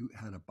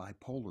had a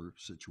bipolar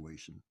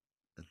situation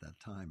at that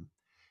time.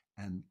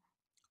 And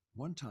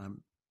one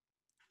time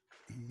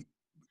he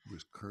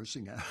was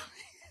cursing at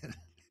me.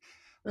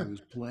 I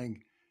was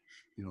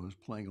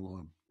playing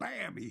along.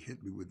 Bam! He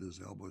hit me with his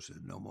elbow,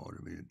 said, no more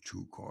to me in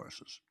 2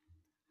 courses.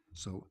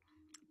 So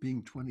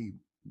being 20,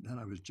 then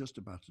I was just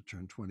about to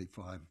turn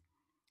 25.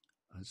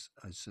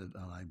 I said,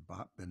 and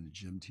I'd been a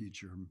gym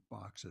teacher in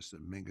box. I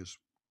said, Mingus,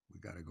 we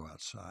got to go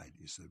outside.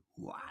 He said,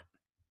 what?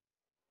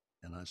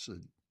 And I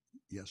said,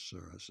 yes,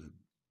 sir.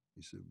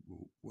 He said,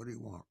 well, what do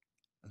you want?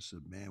 I said,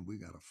 man, we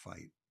got to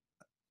fight.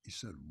 He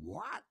said,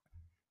 what?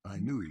 I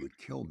knew he would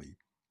kill me.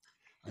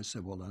 I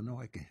said, well, I know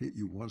I can hit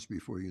you once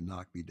before you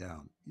knock me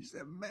down. He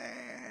said,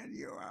 man,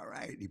 you're all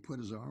right. He put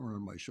his arm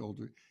on my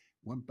shoulder,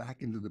 went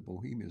back into the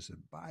Bohemian and said,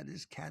 buy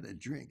this cat a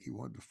drink. He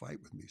wanted to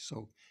fight with me.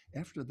 So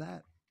after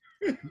that,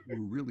 we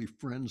were really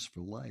friends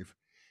for life.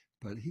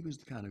 But he was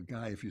the kind of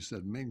guy, if you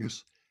said,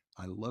 Mingus,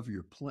 I love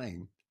your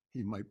playing,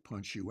 he might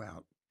punch you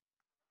out.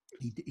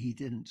 He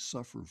didn't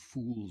suffer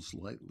fools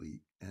lightly,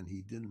 and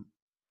he didn't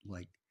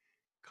like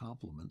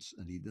compliments,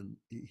 and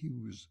he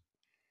was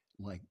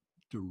like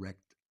direct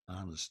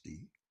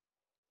honesty,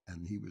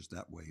 and he was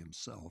that way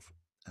himself.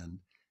 And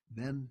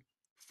then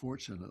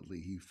fortunately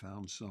he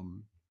found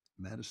some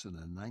medicine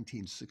in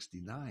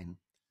 1969.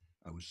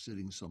 I was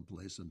sitting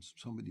someplace and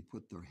somebody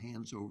put their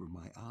hands over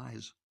my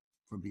eyes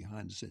from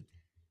behind and said,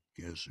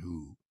 guess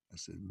who? I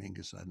said,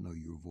 Mingus, I know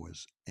your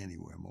voice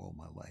anywhere all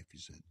my life. He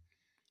said,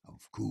 I'm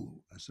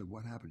cool. I said,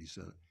 what happened? He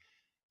said,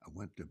 I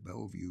went to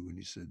Bellevue, and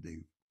he said they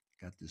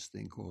got this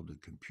thing called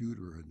a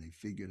computer, and they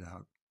figured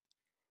out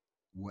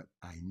what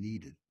I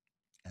needed.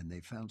 And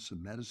they found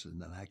some medicine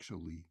that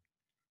actually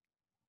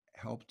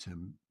helped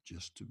him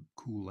just to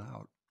cool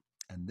out.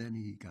 And then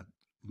he got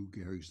Lou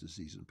Gehrig's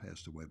disease and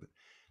passed away. But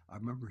I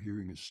remember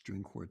hearing a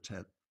string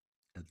quartet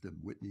at the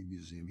Whitney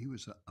Museum. He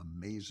was an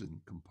amazing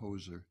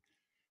composer,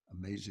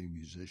 amazing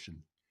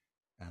musician,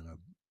 and a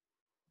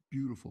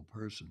beautiful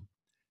person.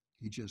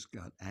 He just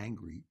got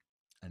angry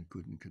and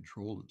couldn't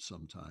control it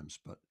sometimes.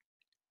 But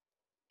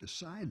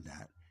beside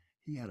that,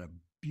 he had a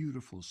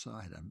beautiful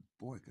side. And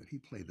boy, could he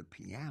play the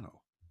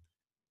piano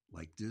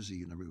like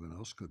Dizzy and everyone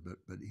else could.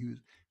 But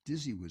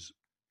Dizzy was,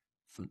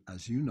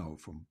 as you know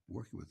from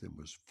working with him,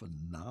 was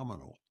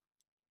phenomenal.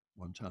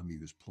 One time he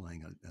was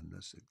playing, and I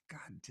said,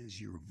 "God, Diz,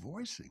 your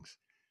voicings."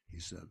 He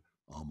said,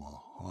 "I'm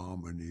a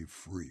harmony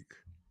freak."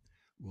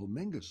 Well,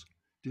 Mingus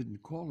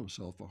didn't call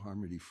himself a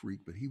harmony freak,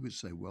 but he would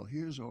say, "Well,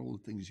 here's all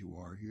the things you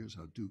are. Here's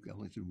how Duke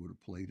Ellington would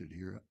have played it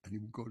here." And he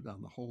would go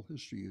down the whole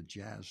history of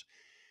jazz,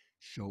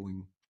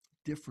 showing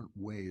different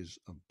ways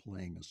of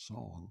playing a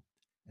song.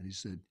 And he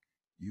said,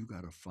 "You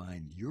got to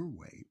find your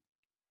way."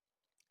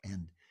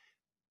 And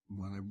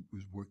when I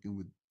was working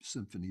with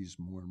symphonies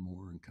more and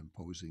more and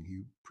composing,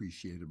 he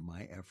appreciated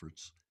my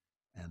efforts,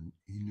 and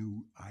he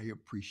knew I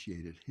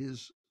appreciated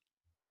his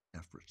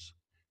efforts.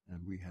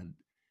 And we had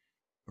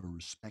a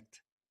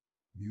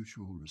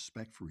mutual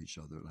respect for each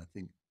other. And I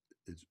think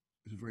it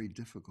was very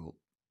difficult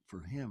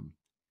for him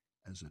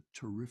as a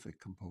terrific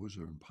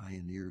composer and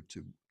pioneer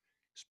to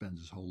spend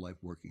his whole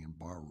life working in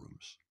bar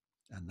rooms.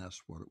 And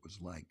that's what it was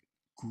like.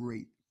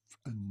 Great,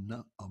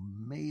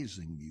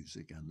 amazing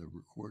music, and the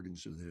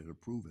recordings are there to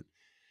prove it,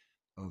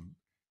 of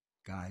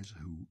guys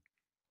who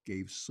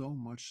gave so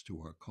much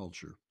to our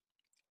culture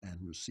and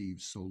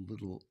received so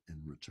little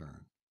in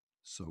return.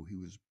 So he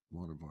was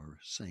one of our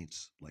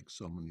saints, like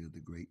so many of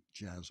the great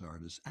jazz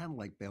artists, and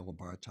like Bela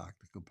Bartok,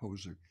 the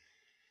composer,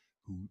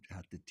 who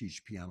had to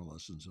teach piano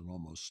lessons and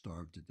almost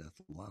starved to death.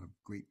 A lot of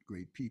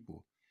great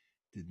people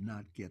did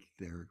not get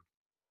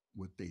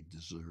what they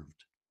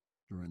deserved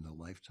during their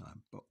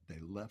lifetime, but they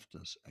left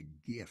us a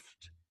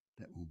gift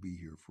that will be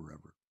here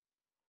forever.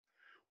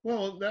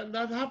 Well,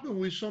 that happened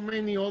with so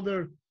many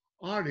other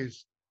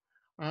artists.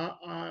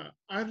 I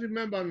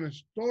remember a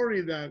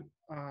story that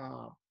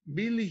uh,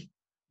 Billy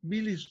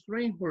Billy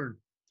Strayhorn,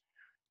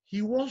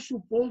 he was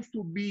supposed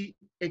to be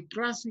a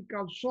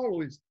classical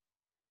soloist,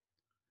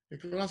 a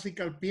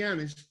classical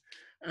pianist,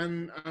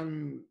 and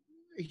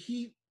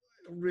he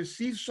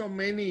received so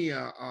many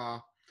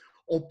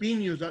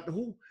opinions that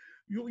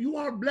you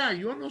are black,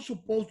 you are not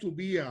supposed to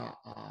be a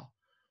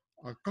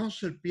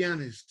concert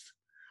pianist.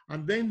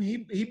 And then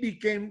he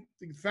became,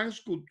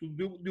 thanks to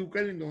Duke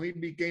Ellington, he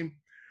became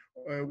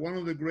one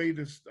of the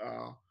greatest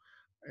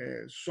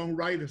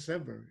songwriters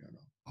ever. You know.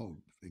 Oh,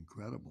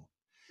 incredible.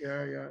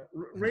 Yeah, yeah.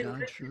 And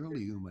Don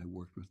Shirley, whom I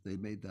worked with, they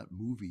made that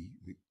movie,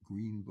 the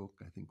Green Book,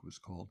 I think was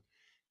called.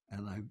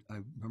 And I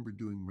remember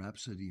doing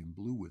Rhapsody in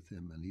Blue with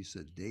him. And he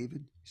said,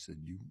 "David," he said,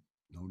 "you've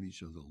known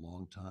each other a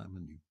long time,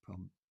 and you've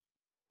come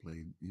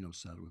played,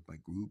 sat with my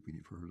group, and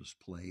you've heard us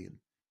play, and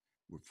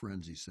we're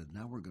friends." He said,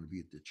 "Now we're going to be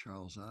at the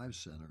Charles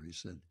Ives Center." He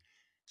said,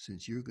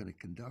 "Since you're going to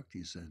conduct,"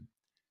 he said,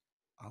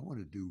 "I want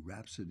to do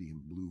Rhapsody in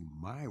Blue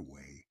my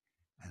way.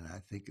 And I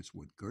think it's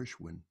what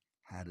Gershwin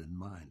had in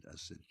mind." I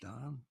said,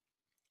 "Don,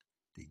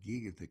 the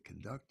gig of the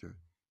conductor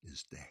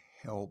is to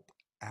help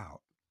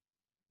out,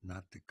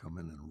 not to come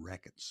in and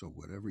wreck it. So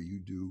whatever you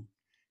do,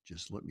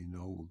 just let me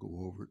know. We'll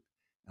go over it,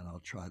 and I'll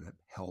try to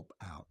help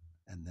out.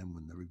 And then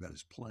when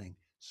everybody's playing,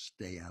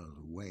 stay out of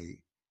the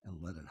way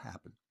and let it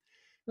happen."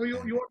 So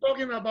you were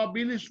talking about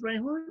Billy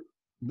Strayhorn?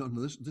 No,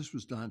 this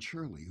was Don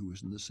Shirley, who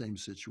was in the same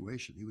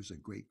situation. He was a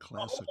great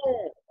classical.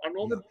 Oh, Yeah.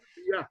 another,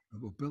 yeah.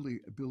 Well,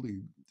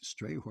 Billy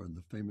Strayhorn,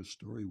 the famous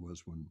story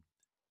was when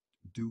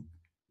Duke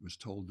was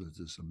told that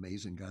this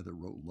amazing guy that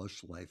wrote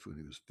Lush Life when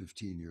he was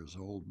 15 years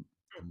old.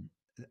 And,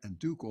 and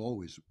Duke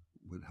always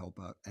would help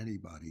out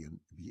anybody and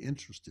be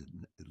interested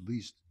and at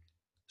least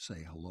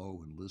say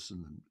hello and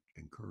listen and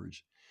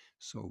encourage.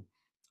 So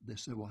they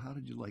said, "Well, how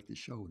did you like the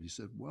show?" And he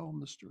said, "Well,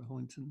 Mr.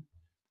 Ellington,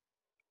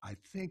 I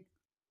think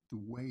the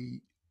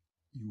way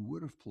you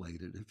would have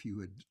played it if you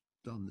had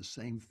done the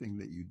same thing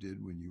that you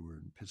did when you were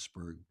in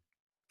Pittsburgh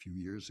a few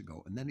years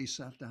ago." And then he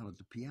sat down at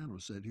the piano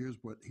and said, here's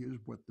what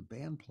the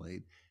band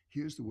played.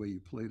 Here's the way you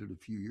played it a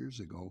few years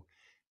ago.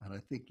 And I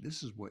think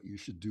this is what you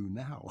should do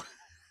now."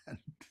 And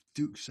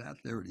Duke sat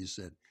there and he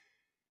said,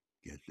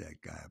 "Get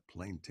that guy a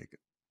plane ticket.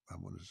 I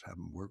want to have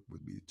him work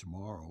with me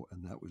tomorrow."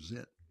 And that was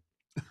it.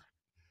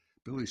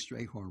 Billy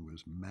Strayhorn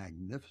was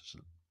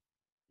magnificent.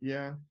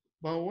 Yeah,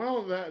 but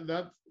well,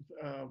 that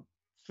uh,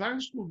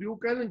 thanks to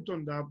Duke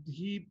Ellington that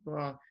he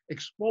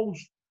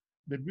exposed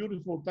the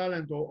beautiful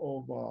talent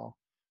of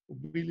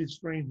Billy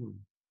Strayhorn.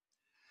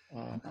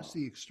 Uh, And that's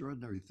the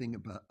extraordinary thing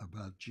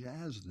about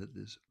jazz, that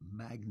this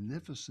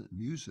magnificent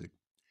music.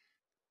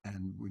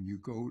 And when you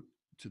go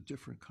to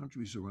different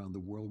countries around the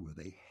world where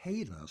they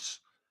hate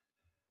us,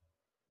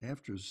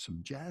 after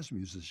some jazz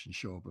musicians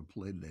show up and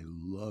play, they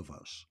love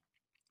us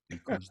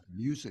because the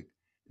music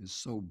is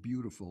so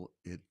beautiful.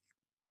 It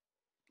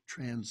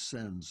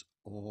transcends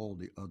all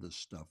the other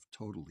stuff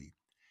totally.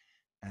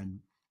 And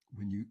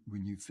when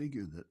you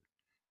figure that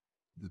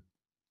the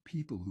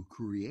people who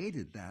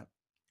created that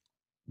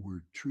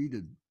were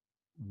treated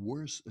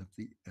worse at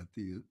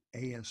the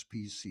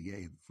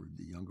ASPCA, for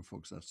the younger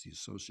folks, that's the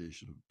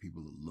Association of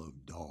People That Love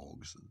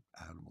Dogs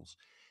and Animals.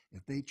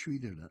 If they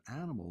treated an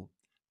animal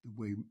the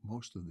way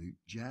most of the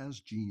jazz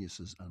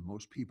geniuses and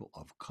most people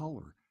of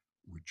color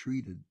were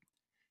treated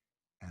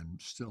and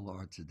still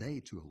are today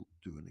to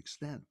an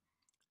extent,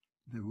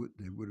 there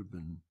would have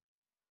been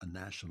a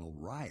national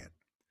riot.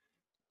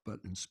 But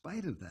in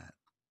spite of that,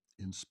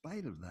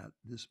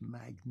 this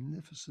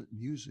magnificent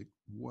music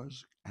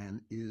was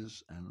and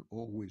is and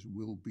always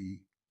will be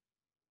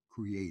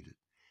created.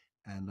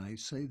 And I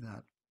say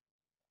that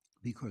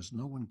because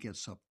no one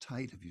gets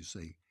uptight if you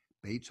say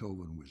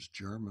Beethoven was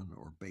German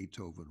or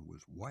Beethoven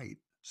was white.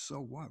 So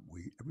what?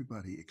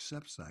 Everybody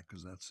accepts that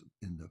because that's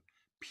in the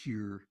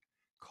pure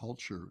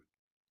culture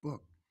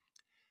book.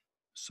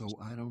 So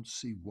I don't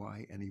see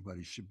why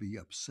anybody should be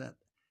upset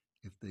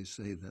if they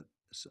say that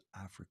it's an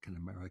African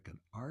American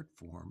art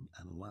form,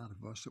 and a lot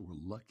of us that were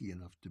lucky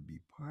enough to be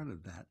part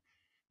of that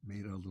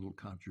made our little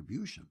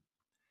contribution.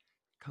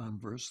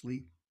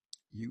 Conversely,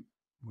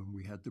 when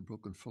we had the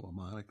Brooklyn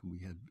Philharmonic and we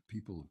had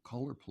people of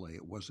color play,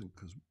 it wasn't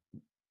because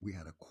we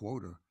had a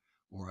quota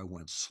or I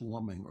went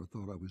slumming or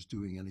thought I was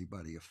doing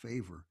anybody a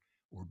favor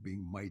or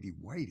being mighty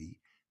whitey.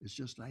 It's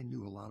just I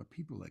knew a lot of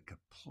people that could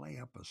play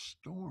up a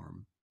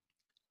storm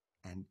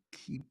and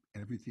keep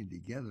everything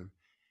together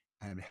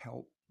and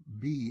help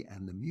me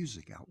and the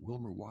music out.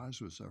 Wilmer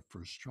Wise was our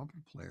first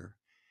trumpet player.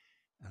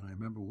 And I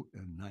remember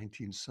in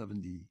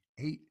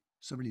 1978,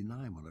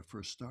 79, when I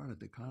first started,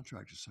 the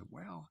contractor said,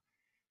 well,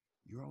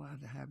 you're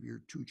allowed to have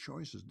your two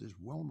choices. There's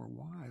Wilmer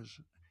Wise.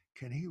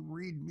 Can he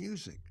read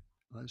music?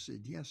 And I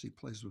said, yes, he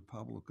plays with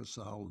Pablo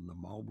Casal in the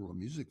Marlboro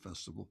Music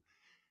Festival.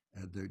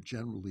 And they're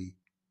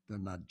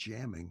not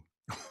jamming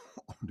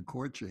on the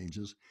chord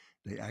changes.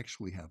 They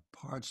actually have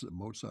parts that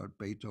Mozart,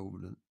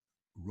 Beethoven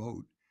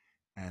wrote.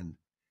 And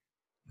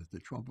if the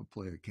trumpet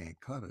player can't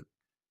cut it,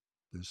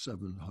 there's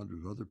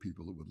 700 other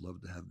people that would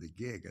love to have the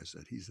gig. I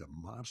said, he's a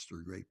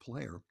monster, great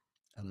player.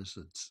 And I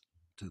said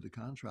to the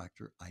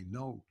contractor, I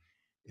know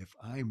if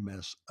I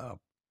mess up,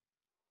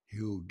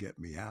 he'll get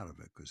me out of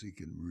it because he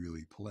can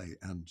really play.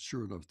 And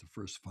sure enough, the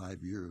first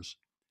 5 years,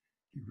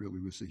 he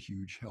really was a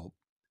huge help,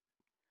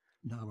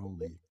 not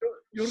only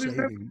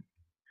saving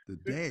the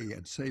day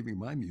and saving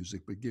my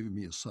music, but giving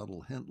me a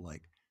subtle hint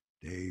like,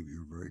 Dave,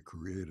 you're very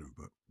creative,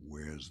 but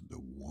where's the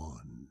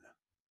one?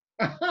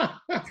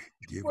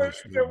 Give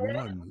us the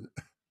one.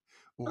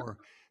 Or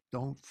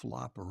don't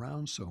flop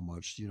around so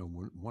much.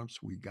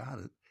 Once we got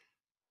it,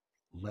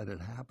 let it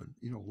happen.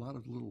 A lot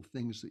of little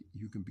things that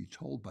you can be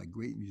told by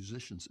great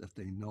musicians if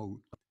they know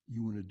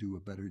you want to do a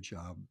better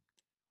job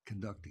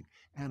conducting.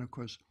 And of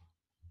course,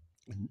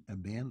 a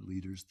band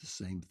leader is the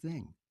same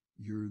thing.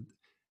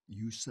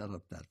 You set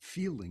up that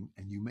feeling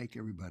and you make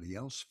everybody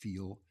else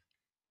feel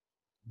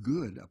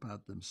good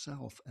about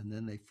themselves, and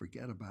then they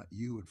forget about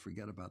you and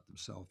forget about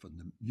themselves, and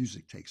the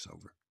music takes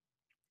over.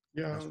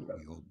 Yeah, that's what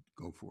we all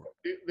go for.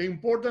 The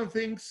important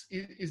things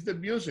is the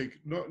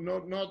music, not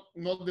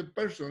the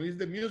person. It's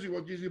the music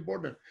what is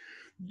important.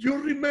 You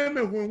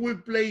remember when we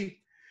played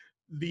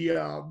the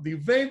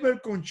Weber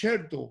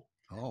concerto?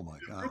 Oh my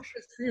gosh!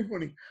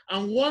 Symphony,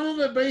 and one of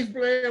the bass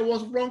players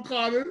was Ron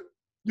Carter.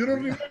 You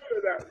don't remember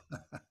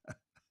that?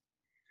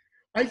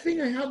 I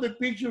think I have the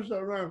pictures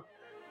around.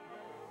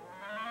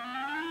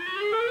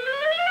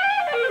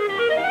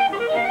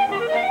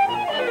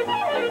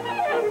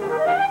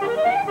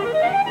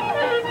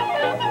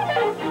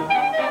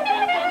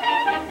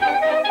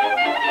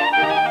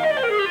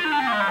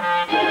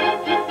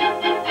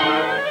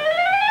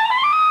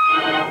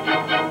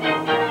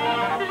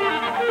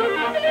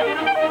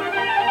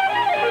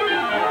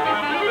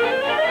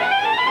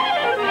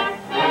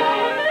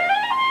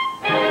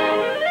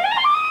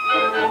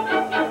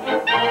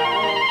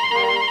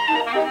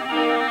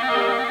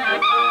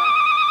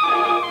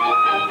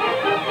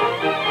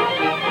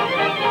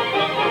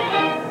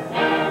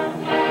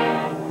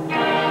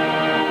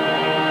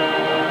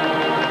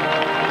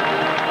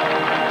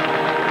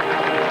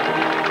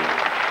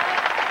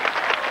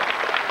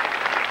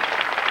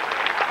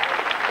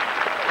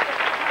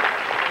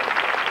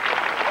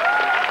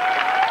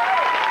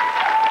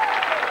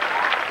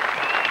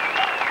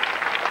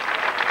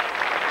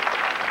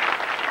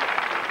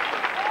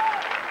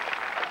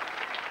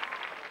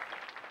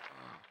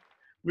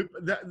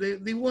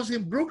 They was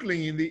in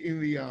Brooklyn in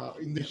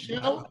the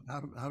show.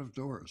 Out of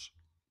doors.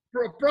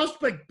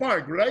 Prospect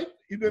Park, right?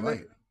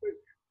 Right.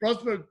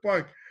 Prospect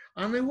Park,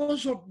 and I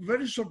was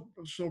very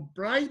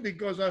surprised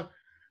because I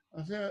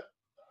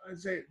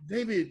said,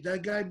 David,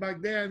 that guy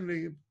back there in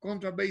the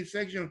contrabass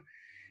section,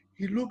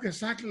 he looked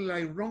exactly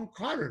like Ron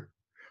Carter,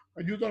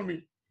 and you told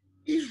me,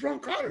 he's Ron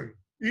Carter.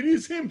 It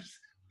is him.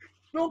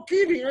 No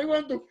kidding.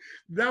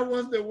 That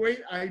was the way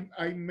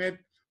I met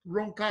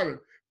Ron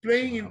Carter,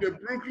 playing in the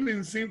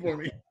Brooklyn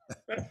Symphony.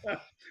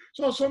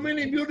 so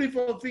many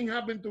beautiful things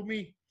happened to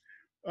me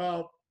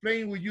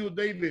playing with you,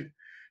 David.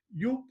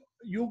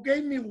 You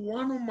gave me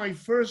one of my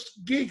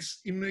first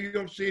gigs in New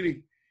York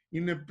City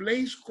in a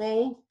place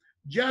called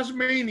Jazz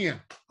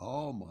Mania.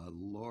 Oh my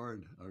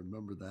Lord, I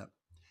remember that.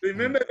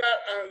 Remember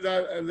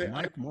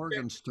Mike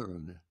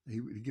Morgenstern, he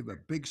would give a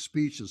big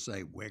speech and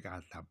say, "We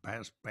got the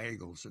best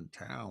bagels in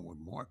town with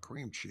more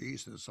cream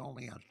cheese. It's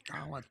only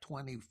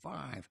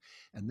 $1.25."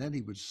 And then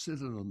he would sit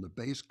it on the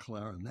bass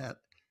clarinet.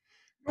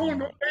 no,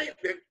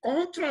 the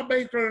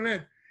contrabass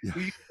clarinet. Yeah.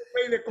 He used to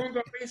play the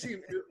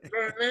contrabass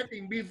clarinet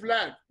in B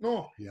flat.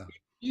 No, Yeah.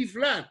 E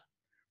flat.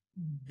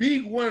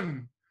 Big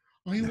one.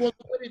 He was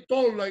very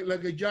tall,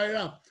 like a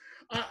giraffe.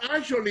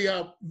 Actually,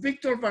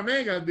 Victor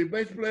Vanega, the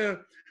bass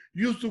player,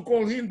 used to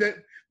call him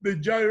the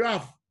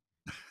giraffe.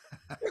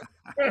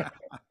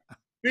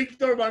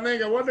 Victor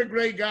Vanega, what a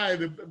great guy,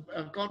 the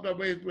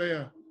contrabass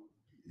player.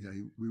 Yeah,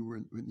 we were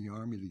in the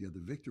Army together.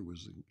 Victor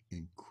was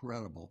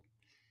incredible.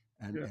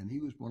 And, Yeah. and he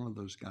was one of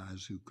those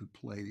guys who could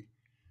play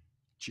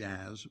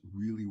jazz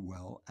really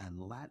well and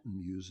Latin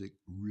music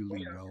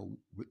really well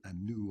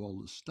and knew all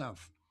the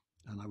stuff.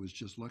 And I was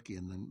just lucky.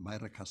 And then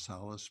Mayra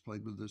Casales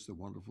played with us, the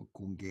wonderful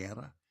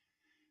Cunguera,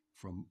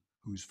 from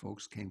whose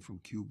folks came from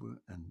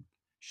Cuba. And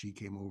she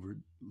came over,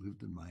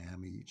 lived in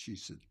Miami. She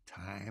said,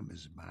 "Time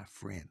is my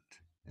friend."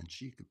 And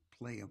she could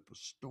play up a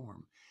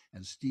storm.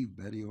 And Steve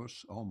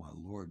Berrios, oh my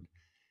Lord,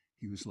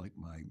 he was like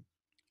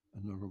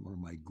another one of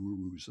my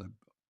gurus.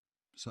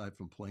 Aside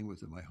from playing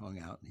with him, I hung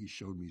out and he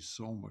showed me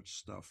so much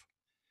stuff.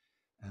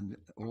 And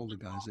all the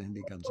guys,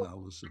 Andy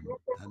Gonzalez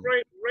and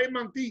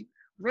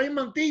Ray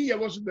Mantilla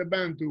was in the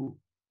band too.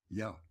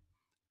 yeah.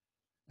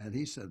 And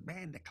he said,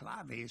 "Man, the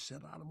clave," he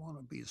said, "I don't want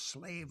to be a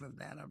slave of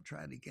that. I'm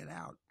trying to get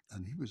out."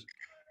 And he was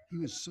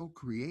so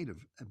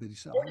creative. But he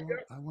said,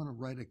 I want to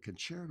write a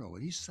concerto.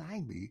 And he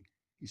sang me.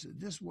 He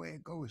said, "This way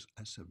it goes."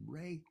 I said,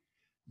 "Ray,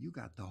 you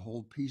got the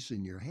whole piece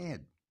in your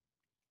head."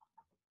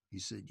 He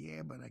said,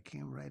 "Yeah, but I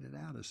can't write it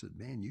out." I said,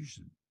 "Man, you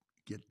should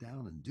get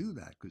down and do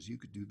that because you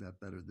could do that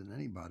better than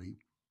anybody.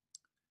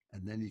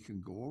 And then you can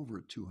go over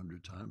it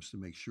 200 times to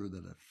make sure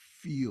that it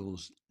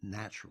feels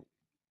natural."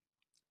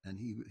 And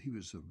he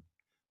was a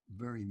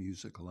very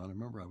musical. And I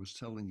remember I was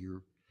telling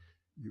your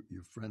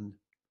friend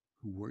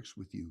who works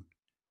with you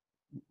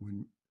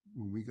when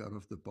we got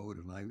off the boat,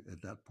 and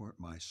at that point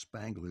my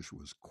Spanglish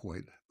was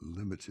quite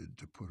limited,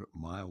 to put it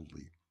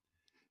mildly.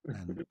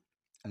 And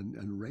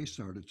and Ray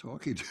started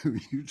talking to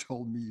me. You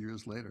told me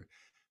years later,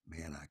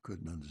 "Man, I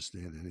couldn't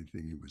understand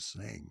anything he was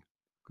saying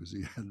because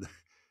he had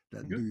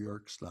that New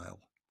York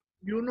style."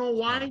 You know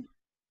why?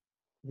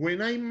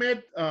 When I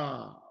met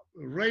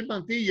Ray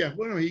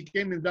Mantilla, he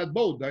came in that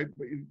boat.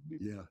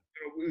 Yeah.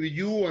 With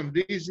you and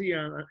Dizzy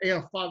and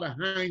El Father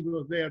Hines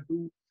was there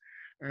too,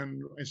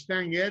 and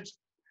Stan Getz.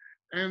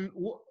 And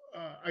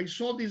I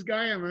saw this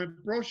guy and I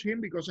approached him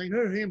because I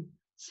heard him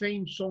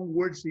saying some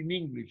words in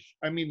English,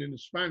 I mean in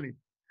Spanish.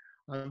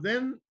 And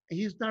then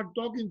he started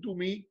talking to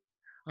me,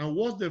 and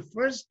was the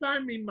first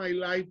time in my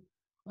life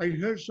I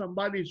heard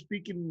somebody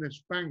speaking in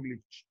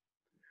Spanglish.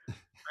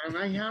 And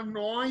I have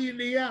no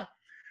idea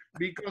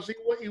because it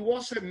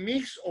was a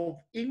mix of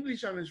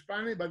English and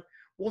Spanish, but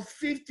was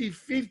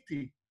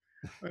 50-50.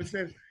 I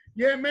said,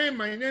 "Yeah, man,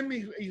 my name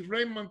is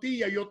Ray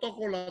Mantilla. Yo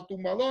toco la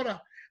tumbadora.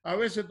 A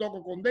veces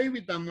toco con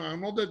David,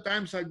 and other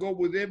times I go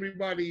with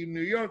everybody in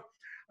New York.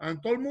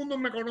 And todo el mundo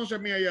me conoce a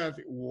mí allá."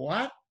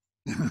 What?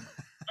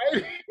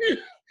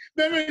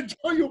 Let me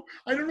tell you,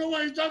 I don't know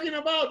what he's talking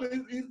about.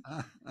 It's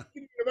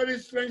a very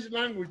strange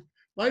language.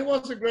 But he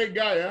was a great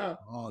guy, huh?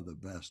 Oh, the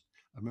best.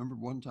 I remember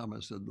one time I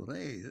said,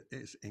 "Ray,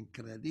 es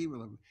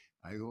increíble.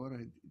 Ahora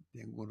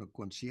tengo un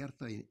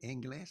concierto en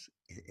inglés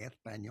y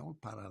español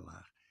para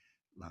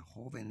la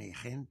joven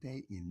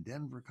gente in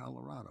Denver,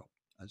 Colorado."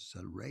 I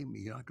said, "Ray,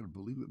 you're not going to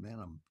believe it, man.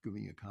 I'm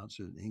giving a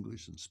concert in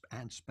English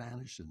and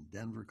Spanish in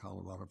Denver,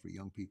 Colorado for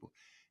young people."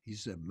 He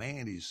said,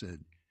 "Man," he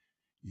said,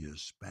 "your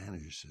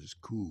Spanish is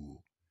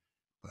cool,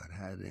 but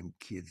how them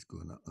kids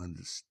going to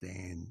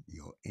understand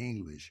your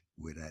English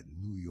with that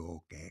New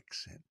York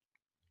accent?"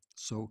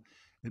 So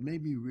it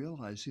made me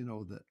realize,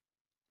 that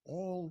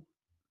all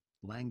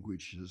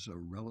languages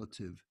are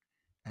relative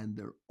and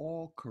they're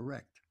all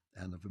correct.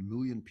 And if a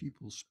million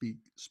people speak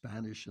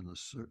Spanish in a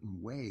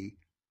certain way,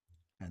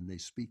 and they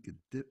speak it,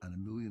 and a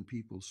million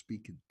people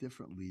speak it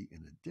differently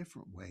in a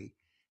different way,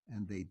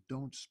 and they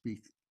don't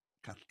speak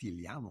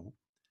Castellano,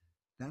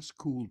 that's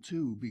cool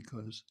too,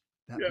 because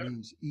that Yeah.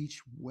 means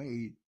each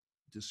way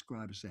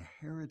describes a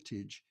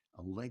heritage,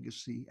 a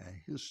legacy, a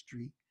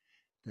history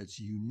that's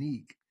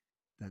unique,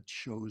 that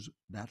shows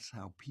that's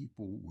how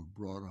people were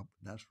brought up,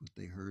 that's what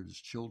they heard as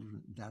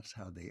children, that's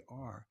how they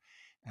are.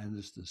 And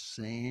it's the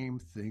same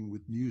thing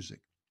with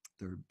music.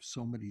 There are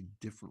so many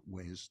different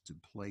ways to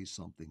play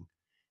something,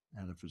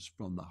 and if it's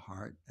from the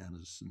heart and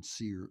is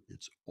sincere,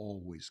 it's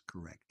always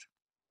correct.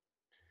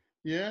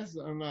 Yes,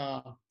 and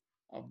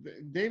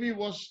David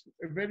was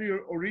a very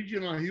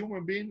original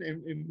human being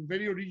and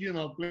very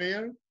original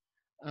player.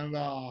 And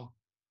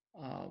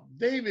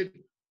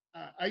David,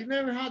 I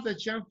never had the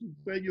chance to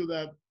tell you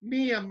that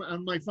me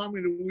and my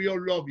family, we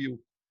all love you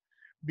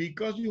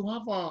because you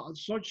have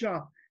such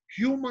a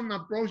human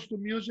approach to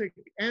music.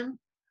 And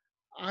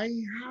I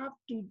have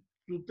to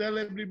tell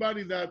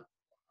everybody that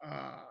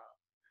uh,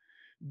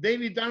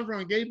 David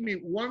Amram gave me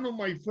one of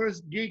my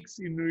first gigs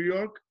in New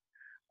York,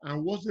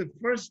 and was the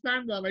first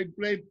time that I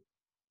played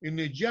in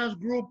a jazz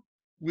group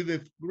with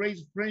a great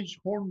French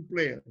horn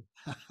player.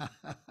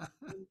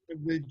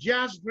 The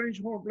jazz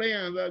French horn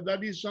player,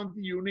 that is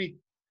something unique.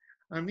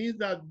 And is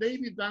that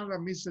David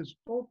Amram is a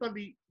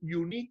totally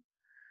unique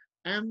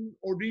and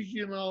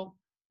original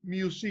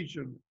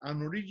musician,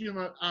 an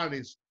original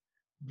artist.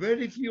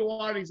 Very few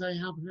artists I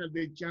have had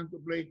the chance to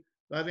play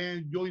that I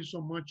enjoy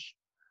so much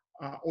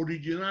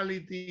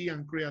originality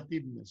and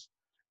creativeness.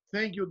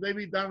 Thank you,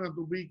 David Amram,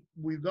 to be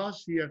with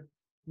us here.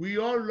 We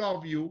all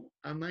love you,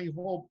 and I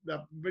hope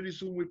that very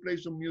soon we play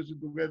some music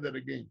together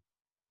again.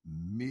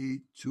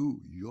 Me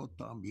too. Yo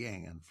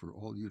también. And for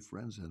all your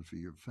friends and for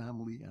your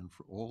family and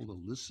for all the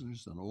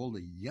listeners and all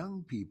the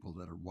young people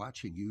that are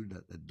watching you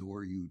that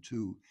adore you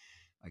too,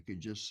 I could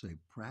just say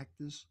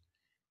practice,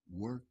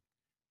 work.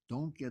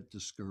 Don't get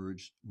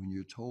discouraged when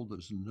you're told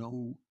there's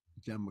no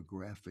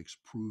demographics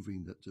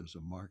proving that there's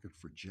a market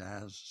for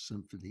jazz,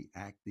 symphony,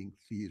 acting,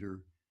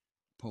 theater,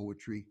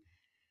 poetry.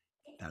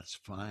 That's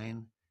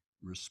fine.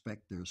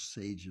 Respect their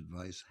sage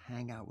advice.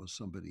 Hang out with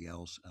somebody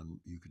else, and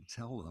you can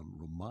tell them,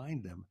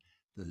 remind them,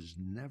 there's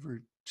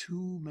never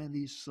too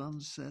many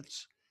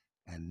sunsets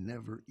and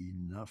never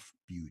enough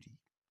beauty.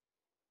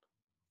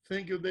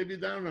 Thank you,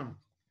 David Amram.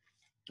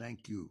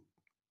 Thank you.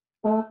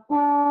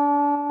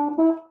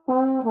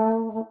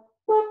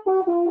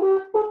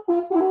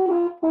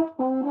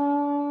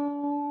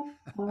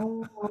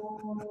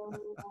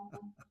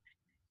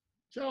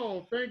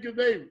 Ciao, thank you,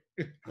 Dave.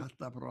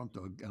 Hasta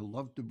pronto. I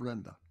love to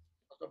Brenda.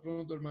 Hasta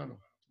pronto, hermano.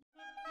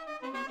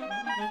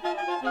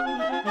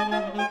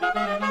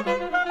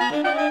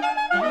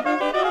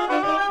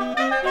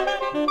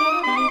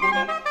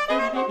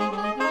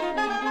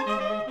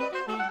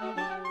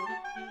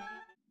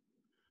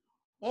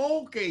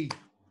 Okay,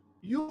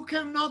 you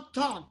cannot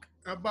talk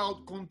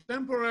about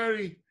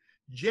contemporary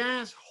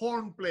jazz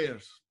horn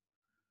players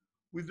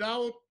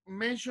without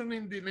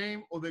mentioning the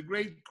name of the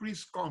great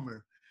Chris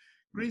Komer.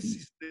 Chris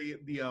is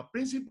the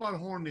principal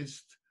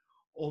hornist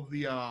of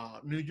the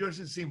New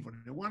Jersey Symphony,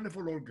 a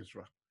wonderful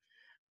orchestra.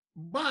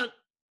 But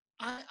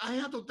I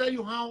have to tell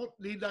you how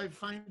did I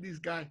find this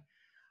guy.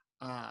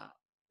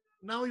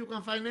 Now you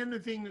can find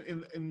anything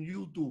in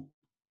YouTube.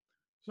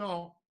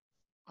 So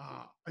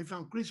I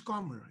found Chris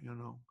Komer, you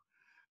know.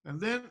 And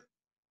then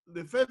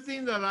the first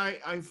thing that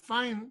I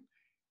find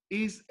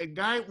is a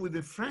guy with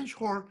a French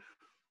horn,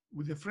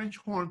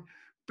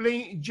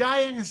 playing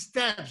giant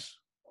steps.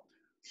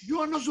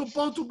 You are not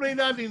supposed to play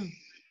that in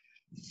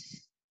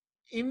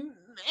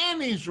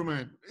any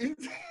instrument. And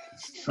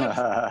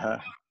I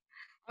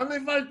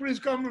find Chris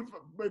Komer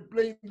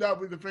playing that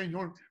with the French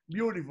horn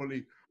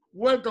beautifully.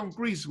 Welcome,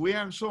 Chris. We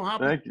are so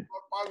happy to be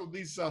part of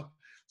this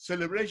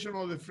celebration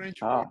of the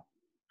French horn.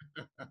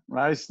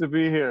 Nice to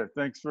be here.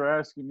 Thanks for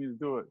asking me to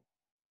do it.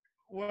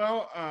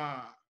 Well,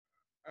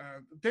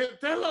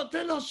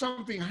 tell us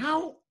something.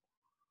 How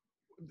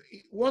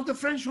was the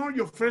French horn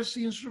your first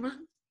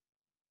instrument?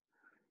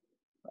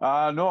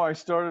 No, I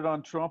started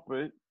on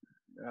trumpet.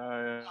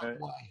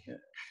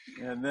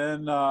 And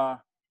then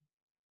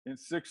in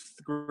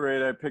 6th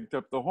grade, I picked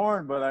up the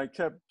horn, but I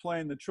kept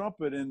playing the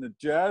trumpet in the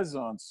jazz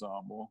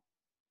ensemble.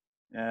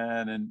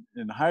 And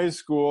in high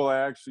school,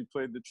 I actually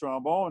played the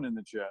trombone in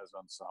the jazz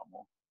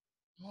ensemble.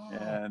 Oh.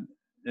 And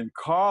in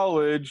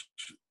college,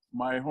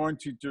 my horn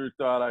teacher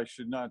thought I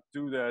should not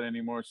do that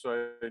anymore.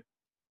 So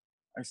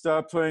I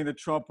stopped playing the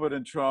trumpet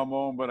and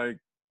trombone, but I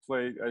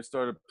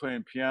started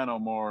playing piano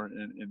more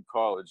in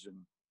college.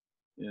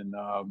 And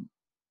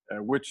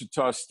at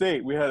Wichita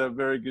State, we had a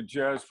very good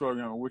jazz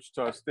program at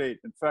Wichita State.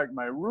 In fact,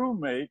 my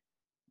roommate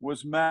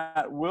was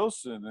Matt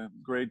Wilson, a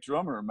great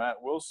drummer,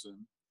 Matt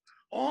Wilson.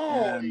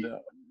 Oh, and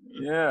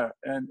yeah,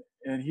 and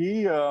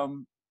he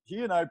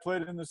and I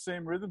played in the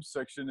same rhythm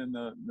section in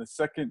the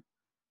second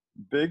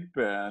big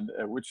band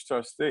at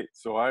Wichita State.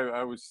 So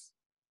I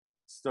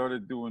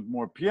started doing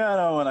more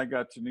piano, and I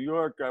got to New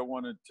York. I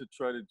wanted to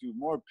try to do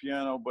more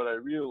piano, but I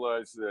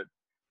realized that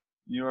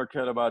New York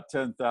had about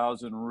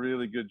 10,000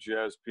 really good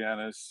jazz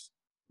pianists,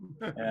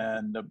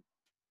 and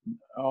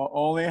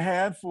only a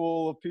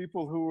handful of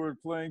people who were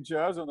playing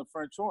jazz on the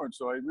French horn.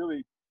 So I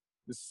really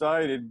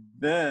decided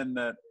then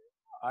that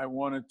I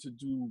wanted to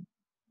do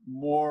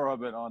more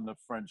of it on the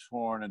French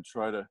horn and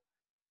try to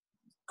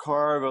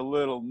carve a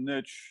little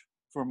niche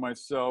for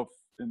myself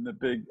in the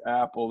Big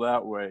Apple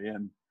that way.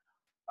 And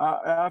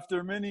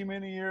after many,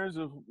 many years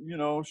of,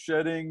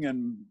 shedding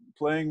and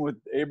playing with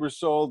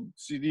Aebersold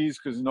CDs,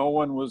 because no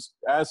one was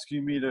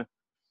asking me to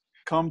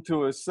come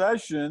to a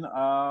session,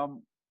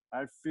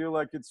 I feel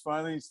like it's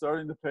finally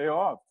starting to pay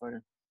off. I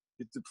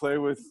get to play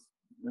with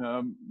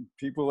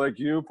people like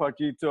you,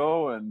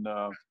 Paquito, and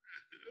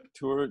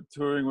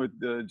touring with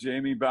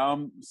Jamie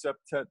Baum,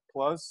 Septet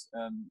Plus,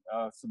 and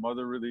some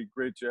other really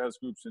great jazz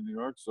groups in New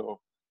York. So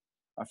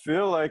I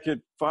feel like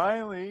it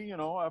finally,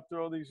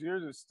 after all these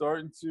years, it's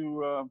starting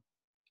to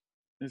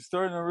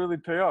really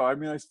pay off. I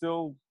mean, I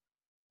still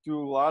do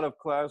a lot of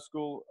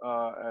classical,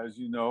 as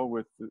you know,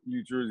 with the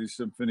New Jersey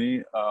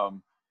Symphony.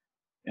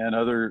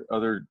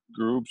 other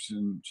groups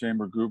and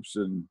chamber groups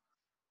and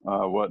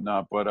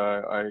whatnot. But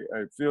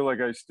I feel like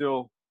I'm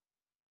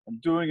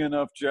doing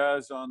enough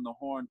jazz on the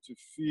horn to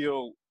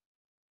feel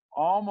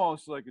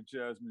almost like a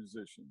jazz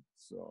musician.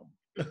 So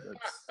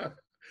that's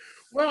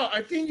Well,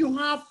 I think you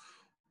have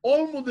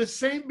almost the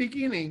same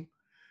beginning,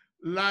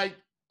 like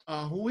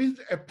who is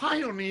a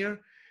pioneer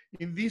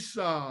in this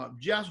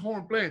jazz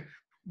horn playing,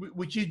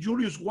 which is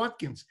Julius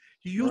Watkins.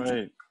 He used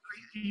to, right.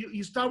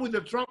 he started with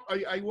the trump.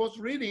 I was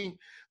reading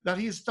that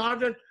he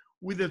started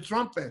with the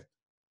trumpet.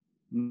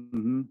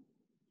 Mm-hmm.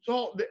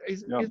 So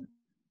Yep.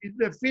 it's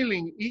the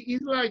feeling.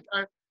 It's like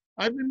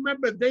I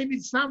remember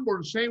David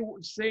Sanborn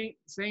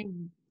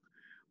saying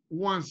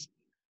once,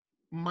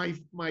 my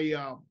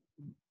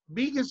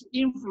biggest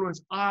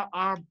influence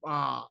are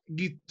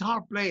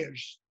guitar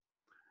players,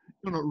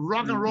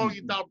 rock and roll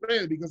Mm-hmm. guitar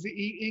players, because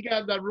he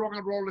got that rock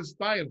and roll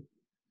style.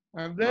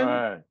 And then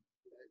Right.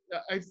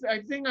 I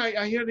think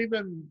I heard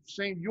even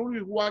saying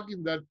Julius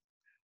Watkins that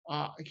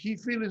he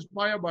feel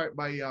inspired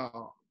by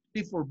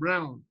Clifford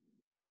Brown.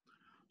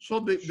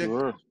 So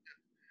Sure.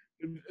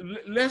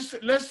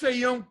 let's say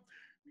young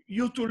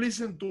used to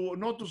listen to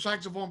not to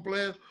saxophone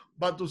players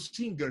but to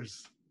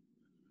singers.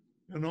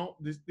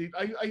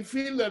 I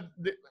feel that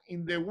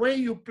in the way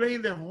you play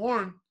the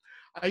horn,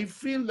 I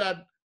feel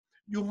that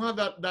you have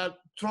that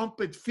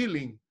trumpet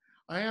feeling.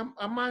 Am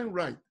I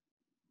right?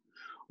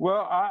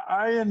 Well,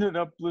 I ended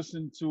up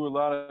listening to a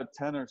lot of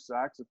tenor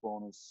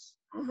saxophonists,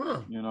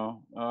 Uh-huh.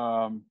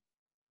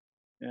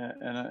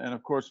 And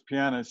of course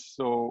pianists.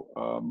 So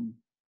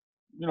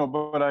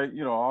but I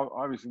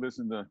obviously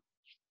listened to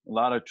a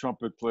lot of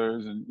trumpet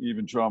players and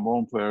even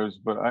trombone players.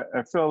 But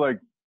I felt like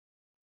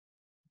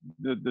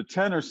the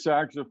tenor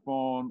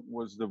saxophone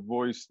was the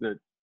voice that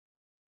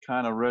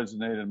kind of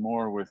resonated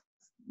more with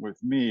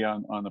me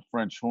on the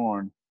French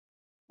horn.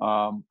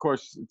 Of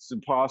course, it's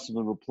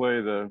impossible to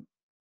play the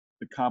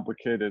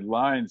complicated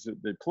lines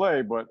that they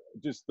play, but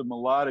just the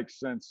melodic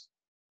sense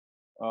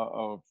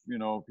of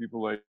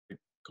people like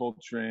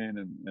Coltrane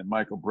and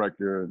Michael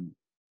Brecker and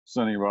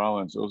Sonny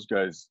Rollins. Those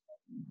guys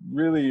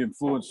really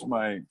influenced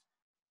my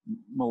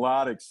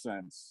melodic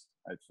sense,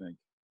 I think.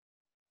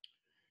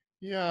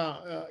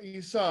 Yeah,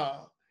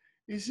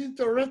 it's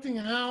interesting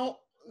how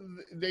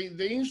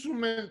the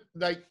instrument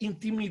like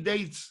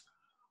intimidates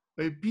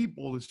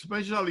people,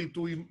 especially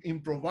to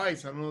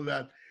improvise and all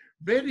that.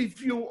 Very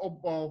few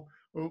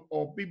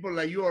of people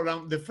like you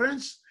around. The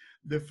first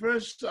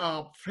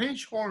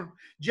French horn,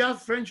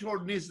 jazz French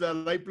hornist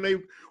that I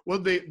played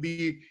was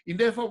the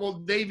ineffable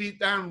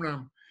David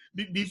Amram.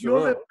 Did you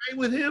ever Sure. play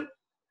with him?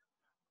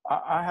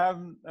 I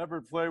haven't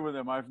ever played with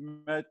him. I've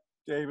met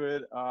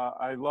David.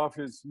 I love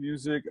his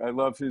music. I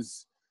love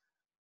his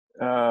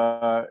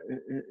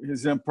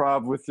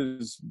improv with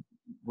his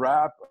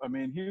rap. I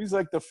mean, he was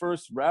like the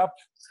first rap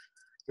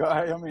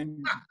guy. I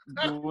mean,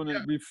 doing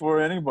it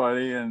before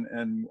anybody,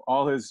 and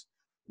all his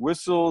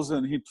whistles,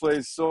 and he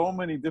plays so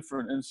many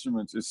different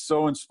instruments. It's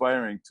so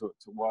inspiring to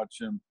watch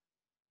him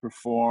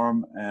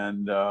perform,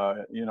 and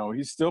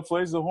he still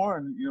plays the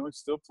horn. He's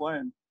still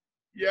playing.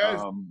 Yes.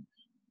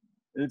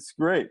 It's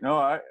great. No,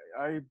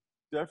 I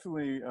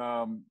definitely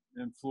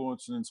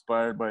influenced and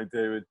inspired by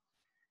David.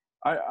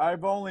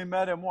 I've only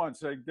met him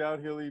once. I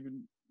doubt he'll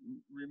even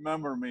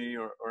remember me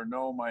or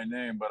know my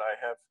name, but I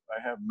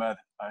have met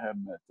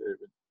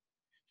David.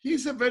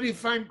 He's a very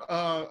fine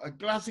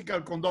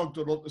classical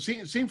conductor,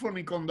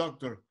 symphony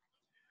conductor.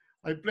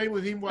 I play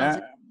with him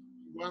once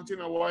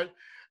in a while.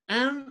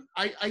 And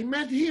I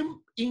met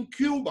him in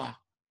Cuba.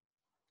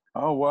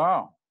 Oh,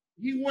 wow.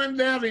 He went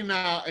there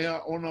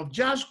on a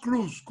jazz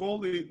cruise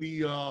called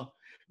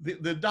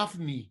the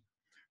Daphne.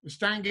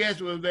 Stan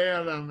Getz was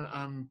there,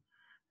 and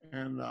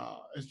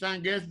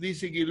Stan Getz,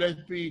 Dizzy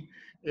Gillespie,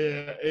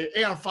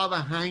 Air Father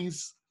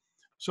Hines.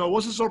 So it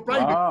was a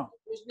surprise. Wow.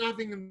 There was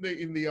nothing in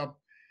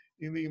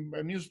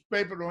the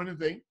newspaper or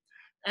anything.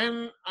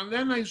 And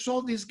then I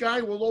saw this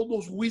guy with all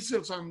those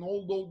whistles and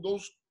all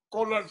those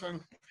colors,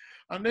 and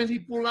then he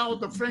pulled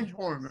out the French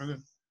horn. And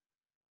then,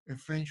 a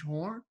French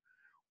horn?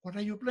 What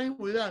are you playing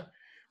with that?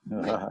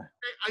 I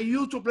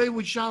used to play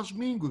with Charles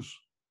Mingus.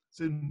 I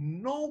said,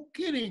 no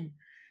kidding.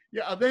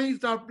 Yeah, and then he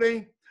started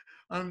playing,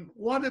 and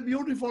what a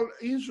beautiful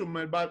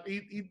instrument. But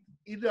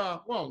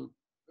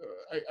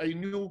I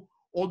knew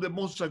all the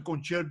Mozart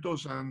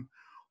concertos, and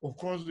of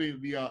course the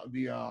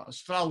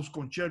Strauss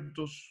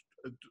concertos,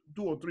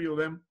 2 or 3 of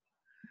them,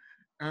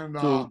 and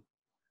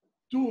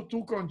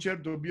two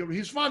concertos.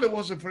 His father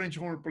was a French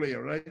horn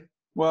player, right?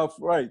 Well,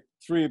 right,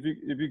 3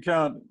 if you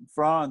count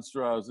Franz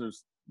Strauss.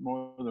 There's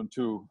more than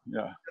 2.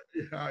 Yeah.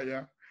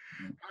 Yeah.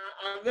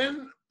 And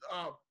then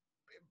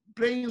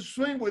playing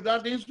swing with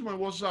that instrument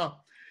was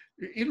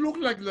it looked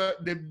like the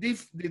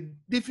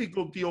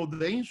difficulty of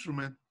the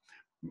instrument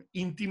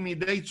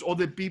intimidates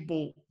other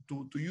people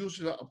to use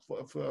it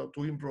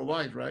to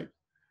improvise, right?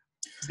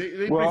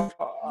 They know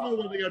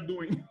what they are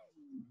doing.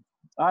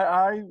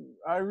 I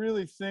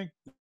really think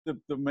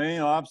the main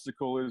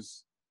obstacle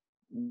is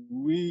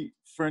we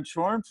French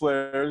horn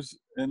players,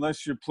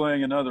 unless you're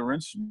playing another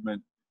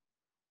instrument,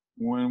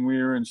 when we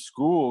were in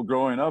school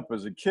growing up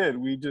as a kid,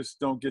 we just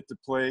don't get to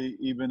play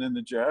even in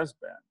the jazz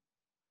band.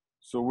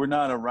 So we're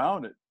not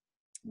around it.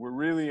 We're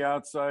really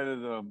outside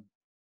of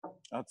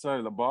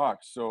the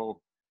box.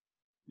 So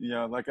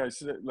yeah, like I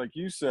said, like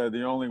you said,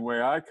 the only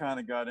way I kind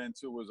of got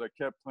into it was I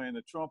kept playing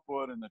the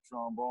trumpet and the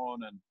trombone,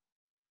 and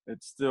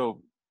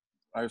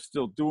I was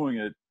still doing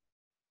it,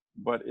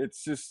 but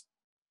it's just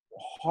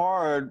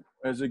hard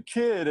as a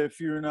kid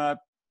if you're not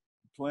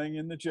playing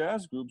in the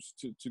jazz groups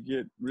to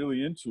get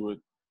really into it.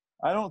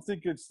 I don't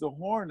think it's the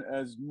horn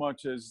as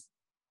much as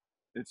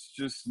it's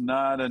just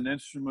not an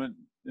instrument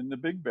in the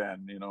big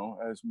band,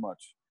 as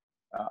much.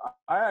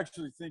 I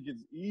actually think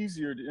it's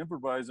easier to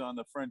improvise on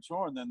the French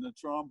horn than the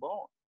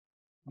trombone.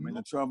 I mean,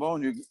 the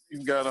trombone,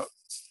 you've got to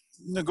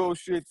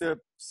negotiate the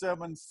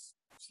 7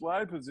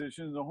 slide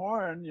position. The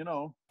horn,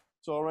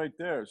 it's all right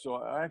there. So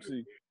I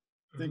actually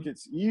think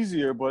it's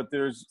easier, but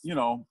there's,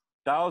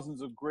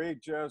 thousands of great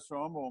jazz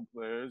trombone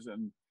players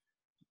and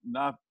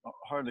not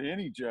hardly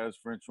any jazz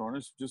French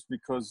hornists, just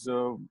because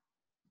of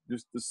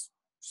just this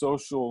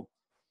social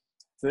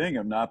thing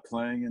of not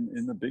playing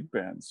in the big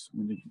bands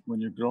when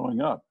you're growing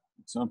up.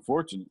 It's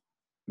unfortunate.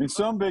 I mean,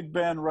 some big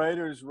band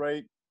writers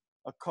write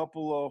a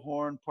couple of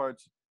horn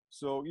parts.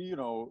 So,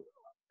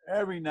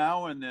 every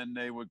now and then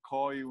they would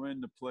call you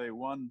in to play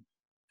one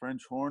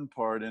French horn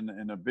part in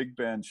a big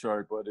band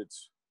chart, but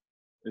it's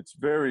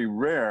very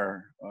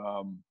rare.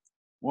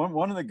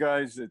 One of the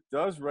guys that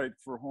does write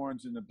for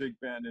horns in the big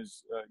band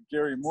is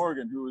Gary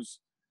Morgan, who is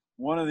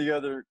one of the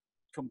other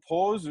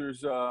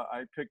composers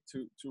I picked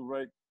to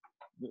write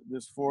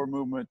this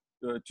 4-movement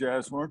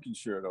jazz horn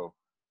concerto.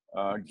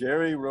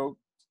 Gary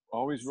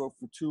always wrote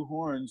for 2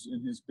 horns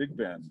in his big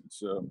band.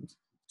 It's a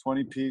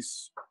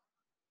 20-piece,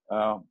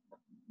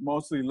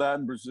 mostly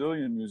Latin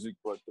Brazilian music,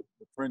 but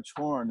the French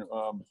horn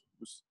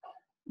was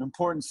an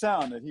important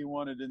sound that he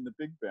wanted in the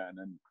big band.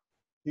 And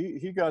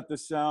he got the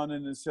sound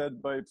in his head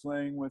by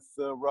playing with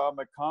Rob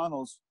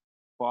McConnell's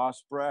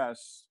Boss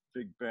Brass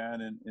big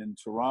band in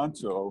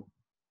Toronto,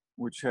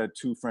 which had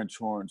 2 French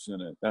horns in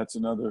it. That's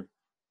another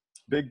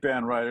big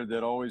band writer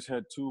that always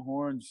had 2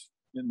 horns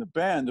in the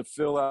band to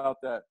fill out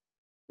that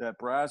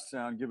brass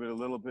sound, give it a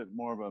little bit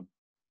more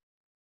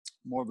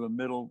of a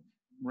middle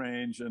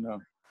range, and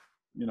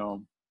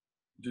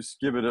just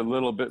give it a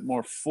little bit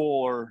more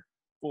fuller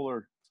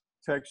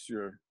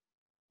texture.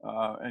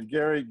 And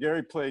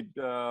Gary played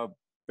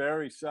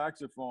Barry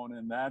saxophone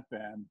in that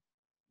band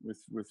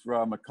with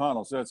Rob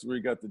McConnell. So that's where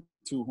he got the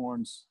 2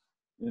 horns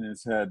in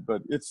his head.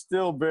 But it's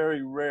still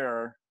very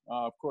rare.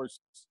 Of course,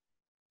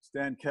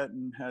 Stan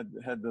Kenton had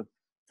the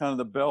kind of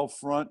the bell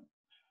front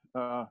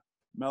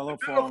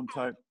mellophone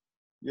type.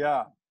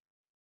 Yeah.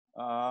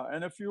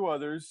 And a few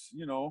others,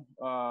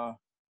 of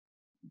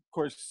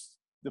course,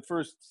 the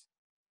first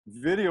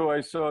video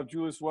I saw of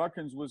Julius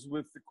Watkins was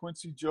with the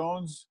Quincy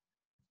Jones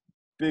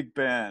big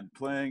band,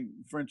 playing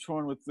French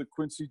horn with the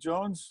Quincy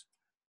Jones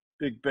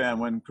big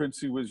band when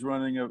Quincy was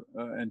running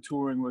and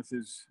touring with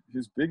his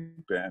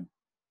big band.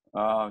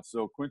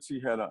 So Quincy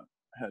had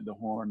the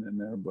horn in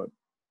there, but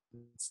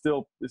it's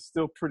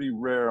still pretty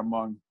rare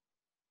among.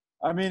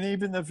 I mean,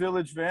 even the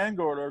Village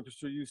Vanguard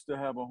Orchestra used to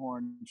have a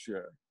horn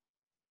share.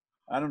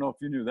 I don't know if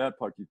you knew that,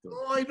 Paquito.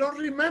 Oh, I don't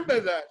remember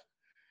that.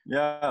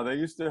 Yeah, they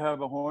used to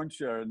have a horn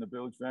share in the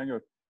Village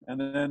Vanguard. And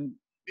then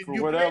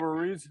for whatever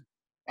reason,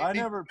 I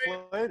never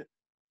played it.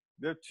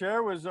 The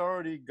chair was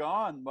already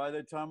gone by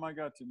the time I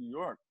got to New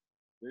York.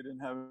 They didn't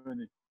have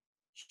any.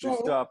 They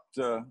stopped.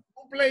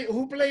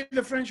 Who played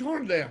the French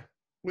horn there?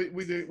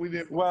 With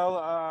the... Well,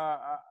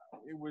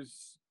 it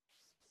was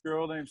a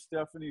girl named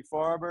Stephanie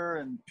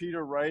Farber, and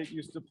Peter Wright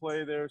used to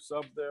play there,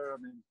 sub there. I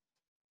mean,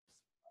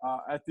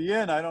 at the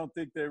end, I don't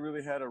think they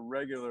really had a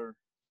regular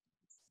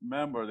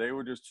member. They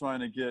were just trying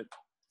to get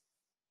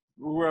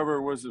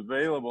whoever was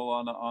available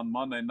on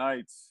Monday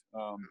nights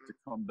to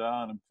come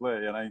down and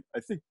play. And I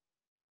think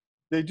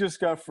they just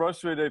got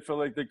frustrated. They felt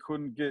like they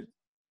couldn't get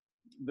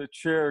the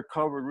chair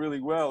covered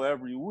really well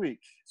every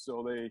week.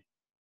 So they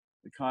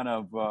kind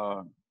of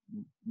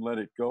let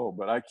it go.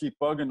 But I keep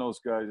bugging those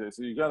guys. I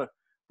say, you got to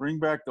bring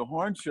back the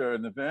horn chair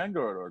in the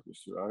Vanguard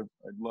Orchestra.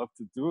 I'd love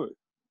to do it.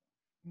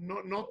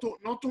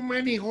 Not too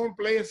many horn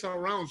players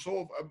around.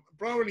 So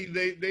probably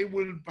they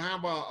will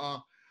have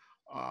a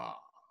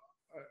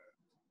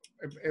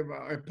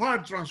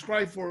part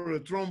transcribed for a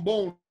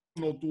trombone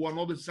or to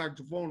another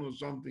saxophone or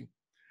something.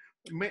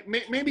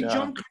 Maybe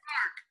John Clark.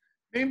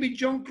 Maybe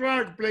John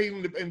Clark played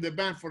in the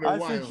band for a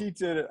while. I think he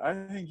did it.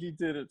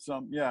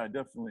 Yeah,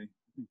 definitely.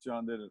 I think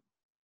John did it.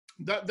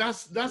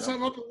 That's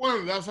another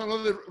one. That's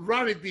another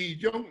rarity.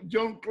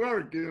 John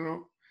Clark,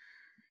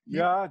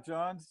 Yeah,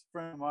 John's a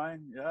friend of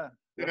mine. Yeah,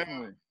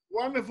 definitely.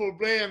 Wonderful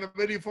player and a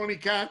very funny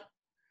cat.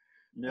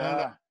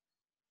 Yeah.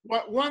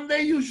 One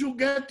day you should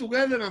get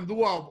together and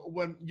do a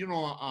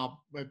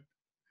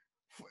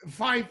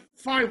five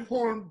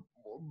horn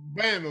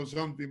band or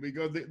something,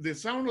 because the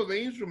sound of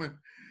the instrument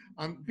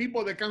and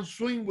people that can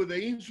swing with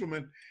the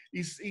instrument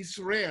is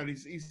rare.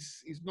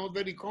 It's not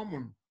very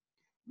common.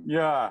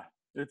 Yeah,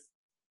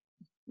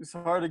 it's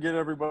hard to get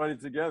everybody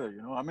together.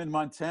 You know, I'm in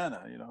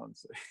Montana. You know.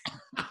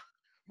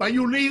 But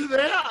you live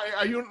there?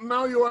 Are you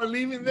now? You are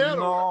living there?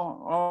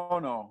 No, oh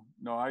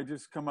no. I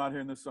just come out here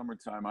in the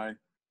summertime.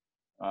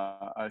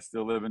 I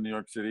still live in New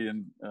York City,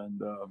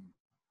 and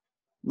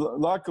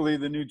luckily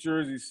the New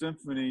Jersey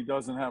Symphony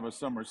doesn't have a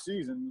summer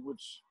season,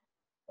 which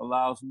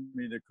allows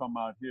me to come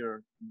out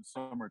here in the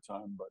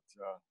summertime. But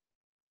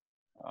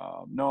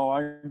no,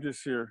 I'm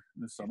just here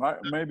in the summer.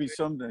 Maybe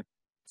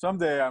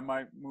someday I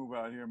might move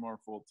out here more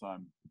full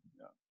time.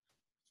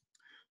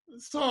 Yeah.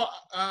 So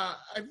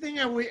I think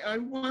I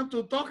want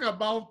to talk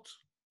about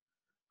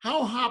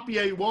how happy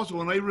I was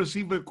when I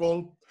received a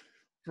call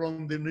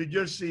from the New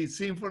Jersey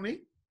Symphony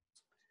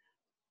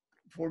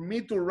for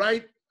me to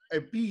write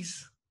a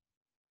piece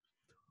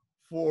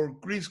for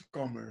Chris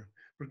Komer.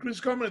 For Chris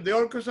Komer, the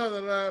orchestra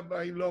that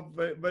I love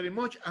very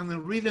much, and the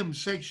rhythm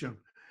section,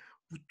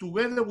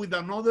 together with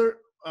another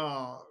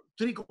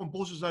 3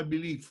 composers, I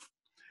believe.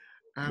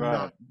 And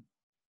Right.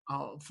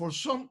 for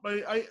some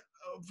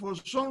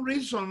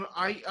reason,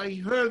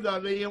 I heard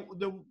that they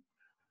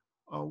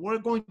were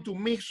going to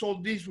mix all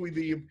this with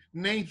the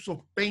names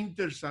of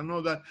painters and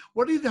all that.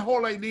 What is the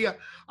whole idea,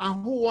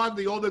 and who are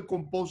the other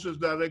composers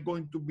that are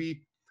going to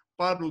be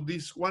part of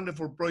this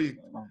wonderful project?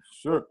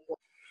 Sure.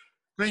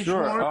 French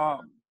Sure.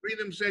 horn,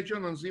 rhythm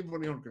section, and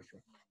symphony orchestra.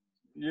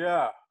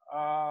 Yeah.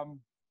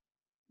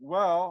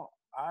 Well,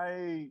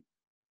 I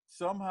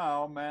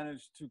somehow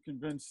managed to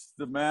convince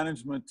the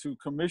management to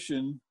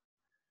commission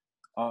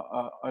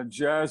a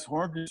jazz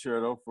horn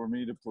concerto for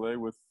me to play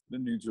with the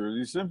New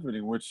Jersey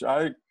Symphony, which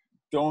I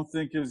don't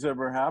think has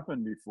ever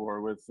happened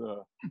before with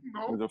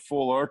a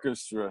full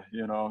orchestra,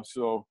 you know.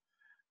 So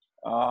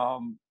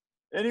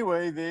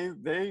anyway,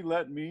 they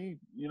let me,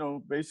 you know,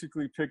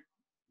 basically pick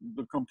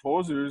the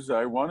composers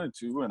I wanted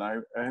to, and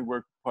I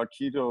worked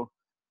Paquito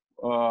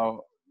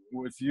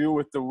with you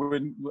with the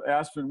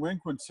Aspen Wind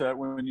Quintet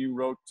when you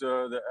wrote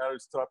the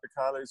Ares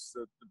Tropicales,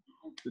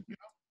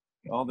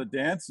 all the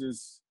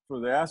dances for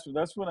the Aspen.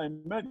 That's when I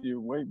met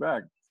you way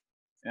back,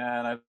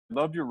 and I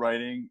loved your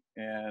writing,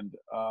 and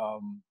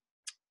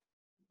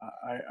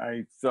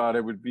I thought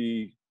it would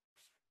be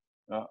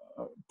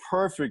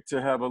perfect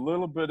to have a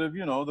little bit of,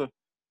 you know, the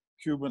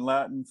Cuban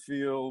Latin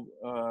feel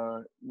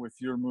with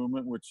your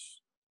movement, which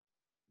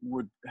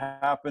would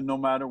happen no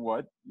matter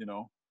what, you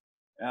know.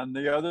 And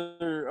the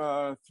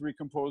other 3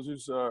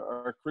 composers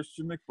are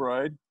Christian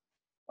McBride,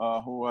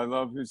 who I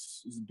love.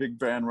 His big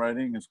band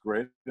writing is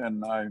great,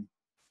 and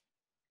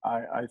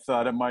I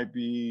thought it might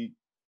be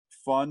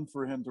fun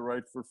for him to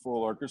write for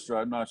full orchestra.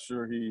 I'm not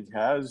sure he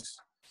has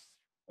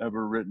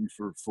ever written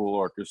for full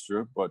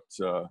orchestra, but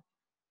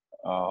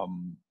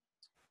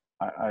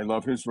I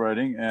love his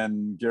writing.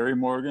 And Gary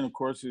Morgan, of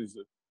course, is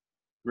a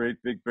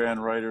great big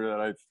band writer that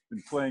I've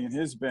been playing in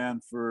his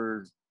band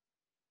for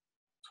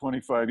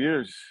 25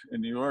 years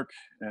in New York,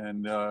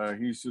 and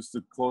he's just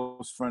a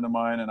close friend of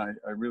mine, and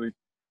I really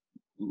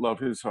love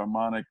his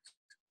harmonic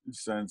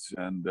sense,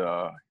 and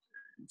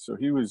so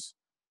he was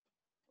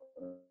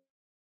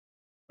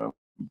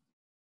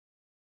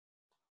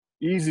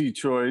easy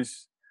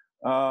choice.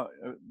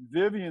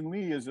 Vivian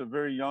Lee is a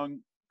very young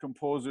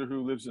composer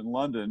who lives in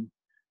London.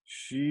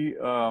 She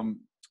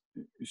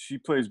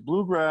plays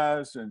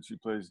bluegrass, and she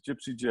plays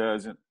gypsy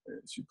jazz, and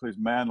she plays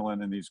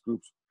mandolin in these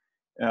groups,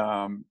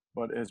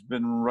 but has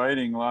been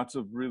writing lots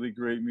of really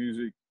great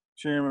music,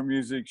 chamber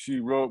music. She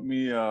wrote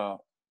me a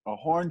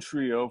horn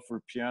trio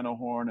for piano,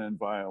 horn, and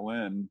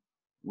violin,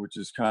 which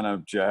is kind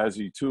of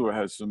jazzy too. It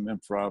has some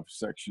improv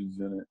sections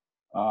in it.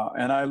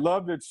 And I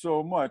loved it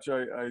so much,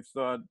 I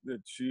thought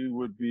that she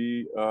would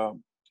be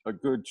a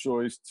good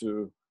choice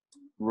to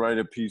write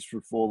a piece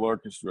for full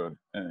orchestra.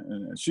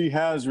 And she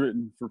has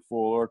written for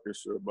full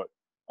orchestra, but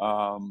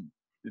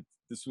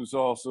this was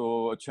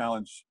also a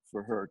challenge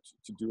for her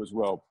to do as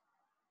well.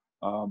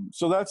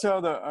 So that's how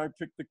I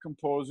picked the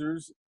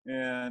composers.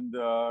 And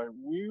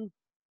we,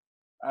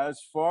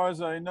 as far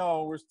as I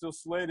know, we're still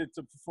slated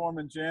to perform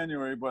in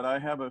January, but I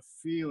have a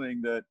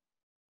feeling that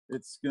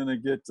it's going to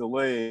get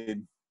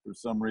delayed for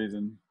some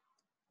reason.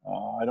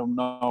 I don't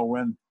know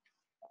when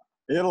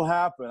it'll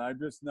happen. I'm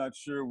just not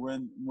sure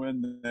when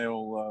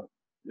it'll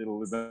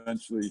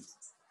eventually.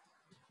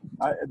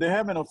 They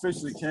haven't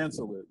officially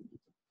canceled it.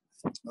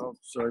 Oh,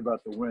 sorry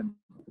about the wind.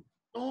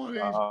 No,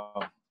 it's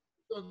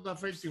not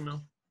affecting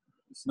now.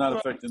 It's not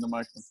affecting the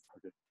microphone.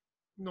 Okay.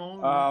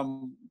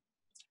 No.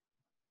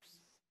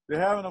 They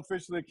haven't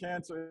officially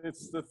canceled.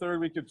 It's the 3rd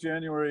week of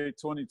January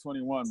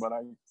 2021, but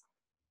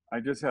I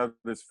just have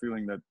this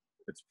feeling that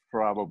it's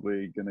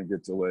probably going to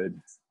get delayed.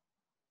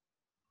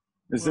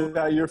 Is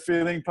that your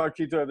feeling,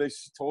 Paquito? Have they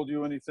told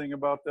you anything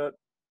about that?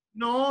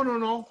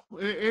 No.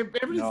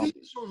 Everything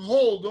is on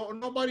hold.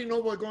 Nobody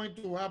knows what's going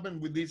to happen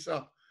with this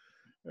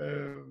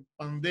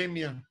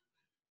pandemic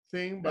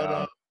thing,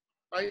 but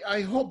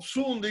I hope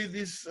soon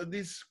this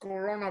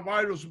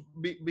coronavirus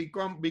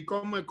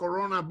become a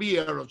corona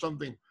beer or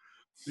something,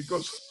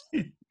 because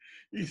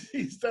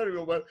it's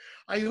terrible. But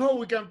I hope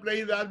we can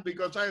play that,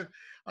 because I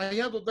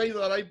have to tell you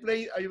that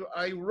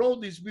I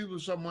wrote this piece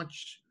with so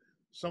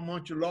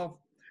much love.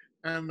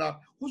 And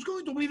who's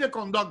going to be the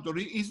conductor?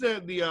 Is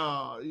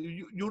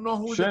you know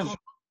who the Shin,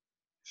 conductor?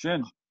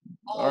 Shin,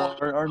 Oh,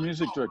 our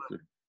music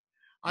director.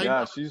 I Yeah,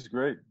 know. she's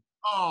great.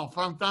 Oh,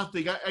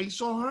 fantastic! I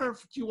saw her.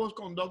 She was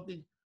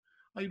conducting.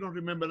 I don't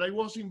remember. I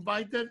was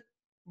invited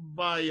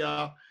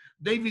by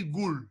David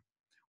Gould,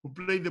 who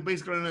played the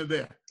bass clarinet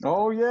there.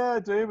 Oh yeah,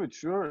 David,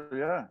 sure,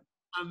 yeah.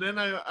 And then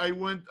I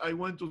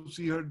went to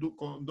see her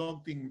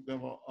conducting the.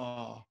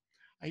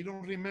 I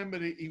don't remember.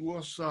 It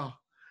was a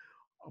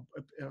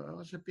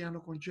piano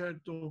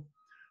concerto.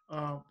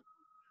 Uh,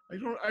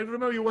 I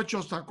remember it was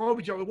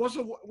Shostakovich. It was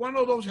one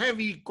of those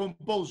heavy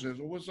composers.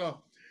 It was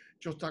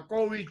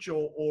Shostakovich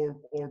or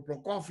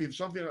Prokofiev,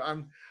 something.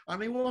 And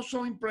I was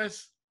so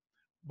impressed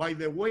by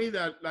the way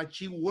that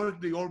she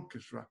worked the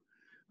orchestra.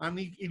 And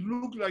it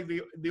looked like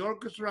the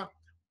orchestra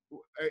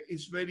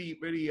is very,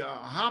 very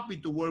happy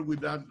to work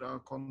with that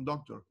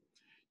conductor.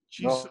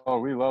 She's, Oh,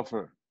 we love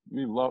her.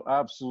 We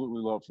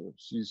absolutely love her.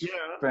 She's yeah,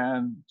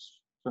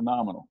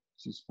 phenomenal.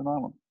 She's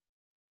phenomenal.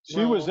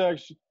 well,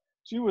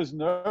 She was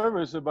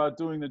nervous about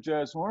doing the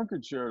jazz horn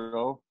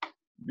concerto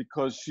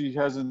because she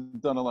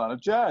hasn't done a lot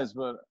of jazz,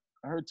 but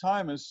her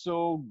time is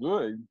so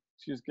good.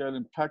 She's got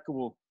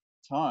impeccable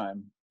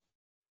time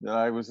that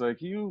I was like,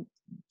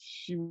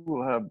 she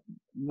will have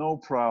no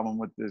problem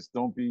with this.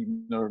 Don't be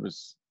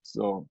nervous.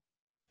 So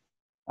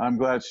I'm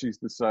glad she's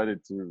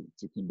decided to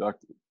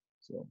conduct it.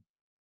 So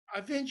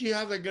I think she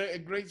has a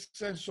great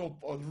sense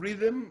of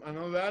rhythm and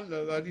all that.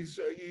 That is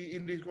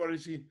in this what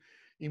is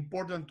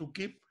important to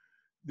keep.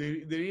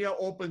 They are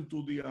open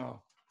to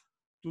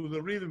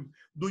the rhythm.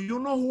 Do you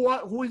know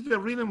who is the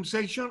rhythm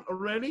section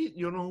already?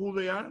 You know who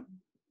they are?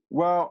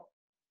 well,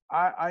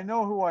 I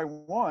know who I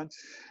want.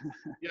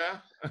 Yeah.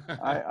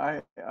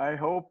 I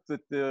hope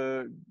that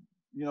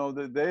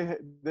that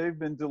they've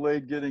been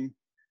delayed getting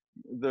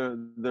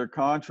their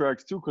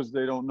contracts too because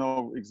they don't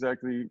know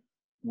exactly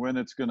when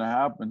it's going to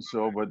happen.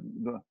 So, but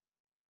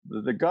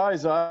the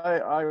guys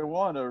I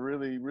want are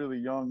really really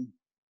young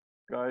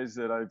guys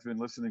that I've been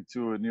listening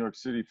to in New York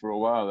City for a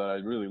while that I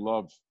really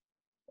love.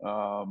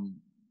 Um,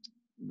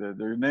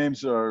 their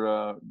names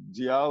are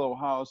Diallo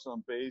House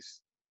on bass,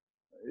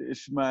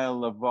 Ishmael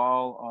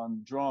Laval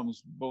on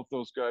drums. Both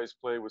those guys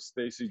play with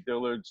Stacy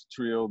Dillard's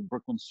trio,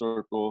 Brooklyn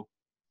Circle.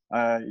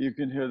 You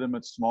can hear them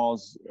at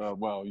Smalls.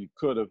 Well, you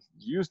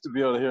used to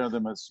be able to hear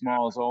them at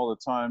Smalls all the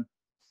time.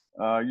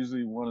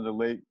 Usually one of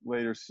the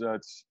later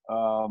sets.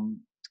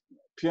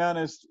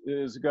 Pianist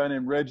is a guy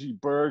named Reggie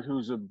Berg,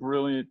 who's a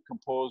brilliant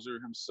composer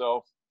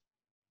himself,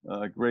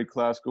 a great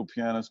classical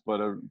pianist, but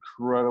an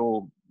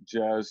incredible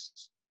jazz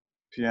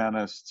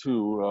pianist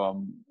too.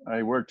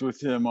 I worked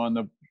with him on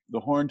the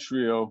horn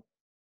trio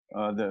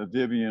that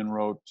Vivian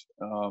wrote,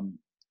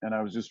 and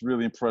I was just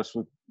really impressed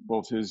with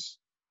both his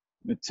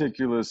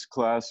meticulous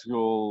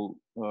classical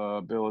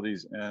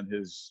abilities and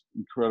his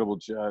incredible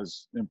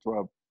jazz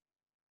improv.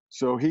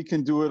 So he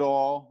can do it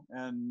all,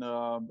 and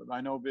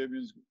I know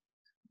Vivian's.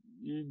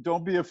 You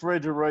don't be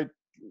afraid to write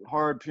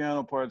hard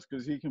piano parts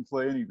because he can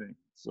play anything.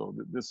 So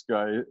this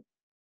guy,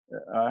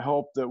 I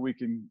hope that we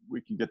can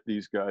get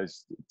these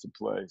guys to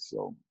play.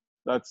 So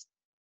that's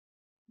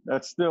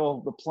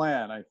still the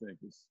plan, I think,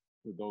 is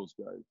for those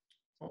guys.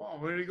 Oh,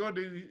 very good.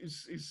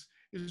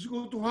 It's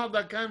good to have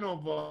that kind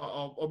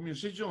of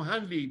musician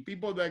handy,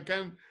 people that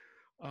can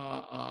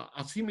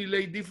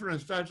assimilate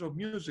different styles of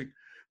music,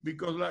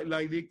 because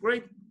like the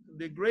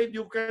great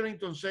Duke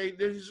Ellington say,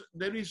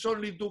 there is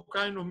only two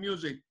kind of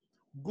music: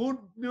 good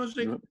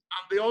music and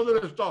the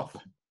other stuff.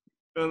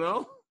 You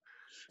know.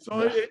 So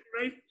it's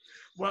great.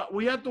 Well,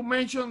 we have to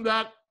mention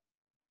that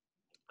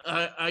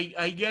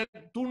I get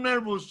too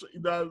nervous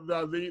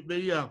that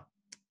they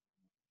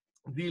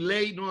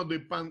delay,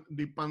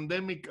 the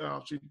pandemic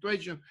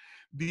situation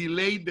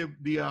delayed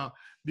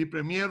the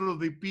premiere of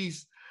the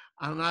piece,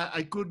 and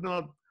I could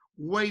not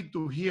wait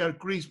to hear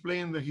Chris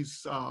playing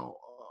his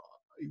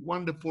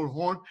wonderful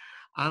horn,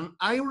 and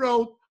I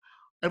wrote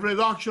a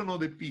reduction of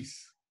the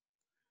piece,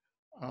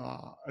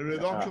 a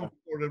reduction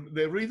for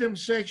the rhythm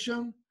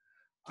section,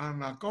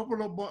 and a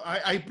couple of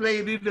I play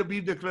a little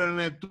bit the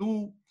clarinet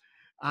too,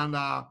 and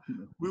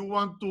we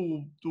want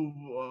to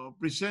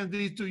present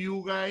this to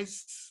you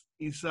guys.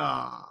 It's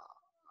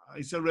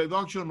a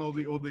reduction of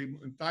the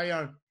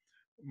entire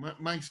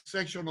my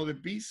section of the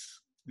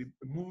piece, the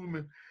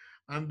movement,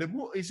 and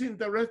it's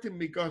interesting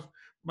because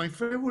my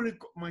favorite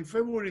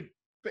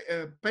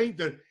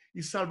painter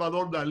is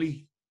Salvador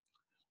Dali,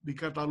 the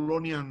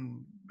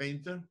Catalonian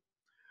painter.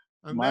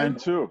 And Mine then,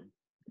 too.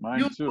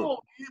 Mine too. Know,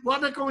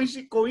 what a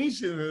coincidence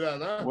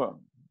that, huh?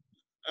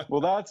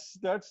 Well, that's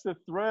the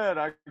thread.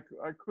 I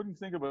couldn't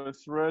think of a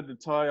thread to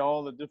tie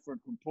all the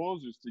different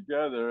composers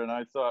together, and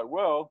I thought,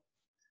 well,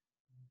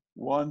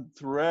 one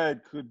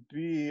thread could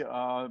be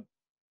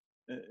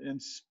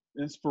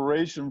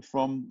inspiration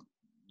from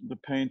the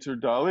painter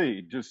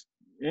Dali. Just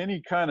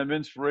any kind of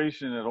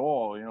inspiration at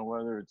all,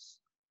 whether it's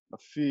a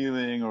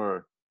feeling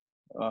or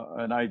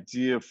an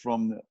idea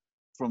from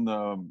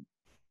the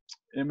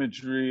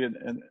imagery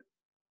and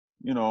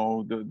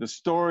the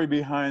story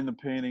behind the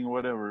painting,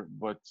 whatever.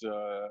 But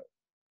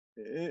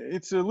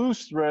it's a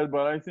loose thread,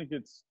 but I think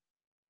it's,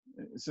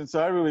 since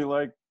I really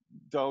like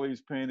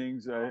Dali's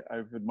paintings,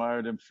 I've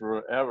admired him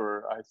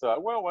forever. I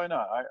thought, well, why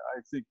not?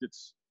 I think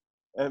it's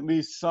at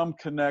least some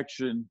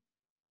connection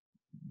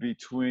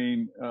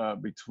between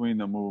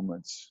the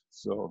movements.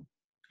 So.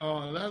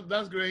 Oh,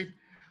 that's great.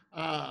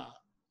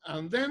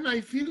 And then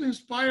I feel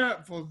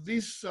inspired for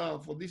this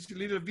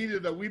little video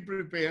that we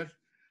prepared.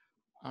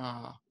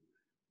 I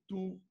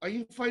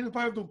find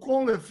inspired to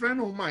call a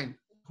friend of mine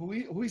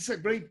who is a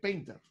great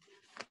painter.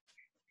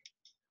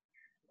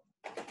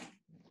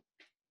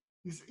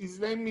 His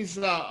name is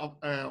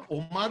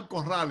Omar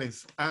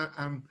Corrales,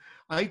 and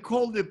I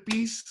call the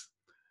piece,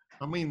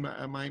 I mean,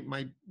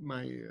 my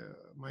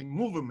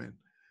movement,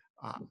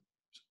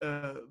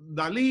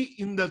 Dali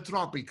in the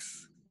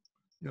tropics.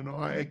 You know,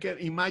 I can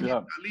imagine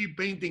Dali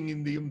painting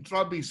in the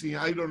tropics,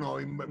 I don't know,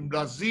 in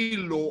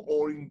Brazil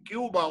or in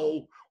Cuba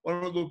or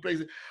one of those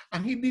places.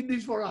 And he did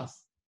this for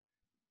us.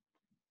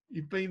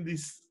 He painted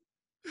this.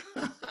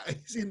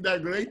 Isn't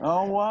that great?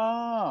 Oh,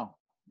 wow.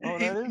 Oh,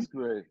 that is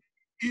great.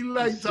 He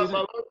like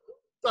Salvador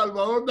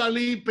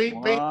Dali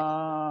paint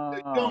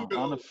the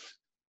jungle.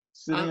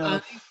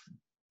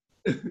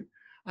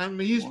 And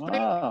he's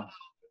painting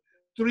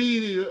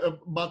 3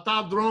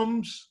 bata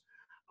drums,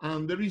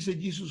 and there is a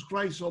Jesus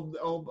Christ of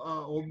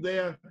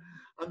there,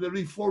 and there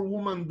is 4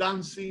 women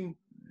dancing.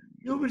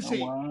 You will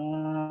see.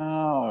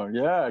 Wow!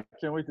 Yeah, I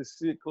can't wait to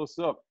see it close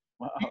up.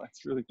 Wow,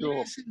 that's really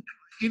cool.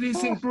 It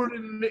is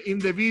included in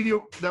the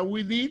video that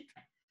we did.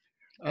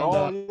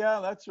 And, yeah,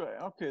 that's right.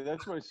 Okay,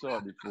 that's what I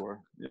saw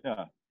before.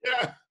 Yeah.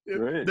 Yeah.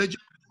 Great.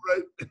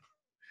 Right.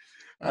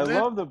 I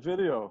love the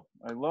video.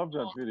 I love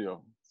that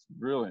video. It's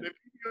brilliant. The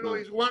video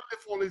is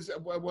wonderful.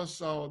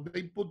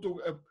 They put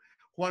to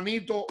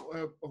Juanito,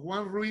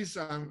 Juan Ruiz,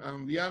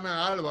 and Diana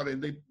Alvarez.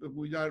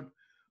 We are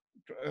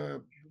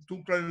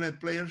 2 clarinet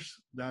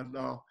players that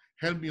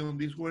helped me on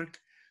this work.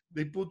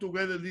 They put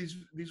together this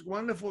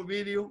wonderful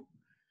video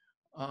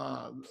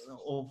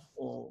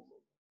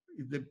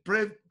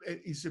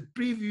it's a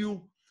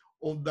preview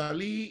of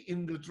Dali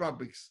in the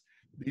tropics,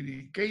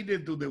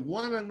 dedicated to the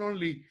one and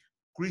only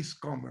Chris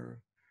Komer,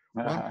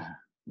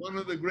 one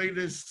of the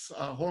greatest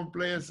horn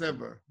players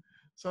ever.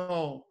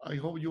 So I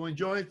hope you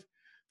enjoyed.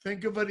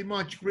 Thank you very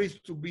much, Chris,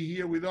 to be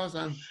here with us,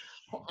 and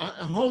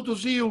I hope to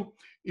see you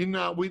in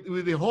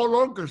with the whole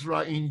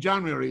orchestra in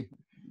January.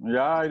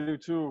 Yeah, I do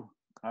too.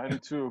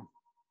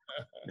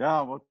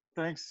 Yeah, well,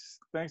 thanks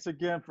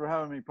again for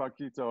having me,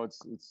 Paquito.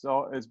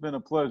 It's been a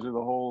pleasure,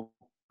 the whole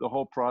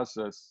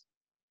process.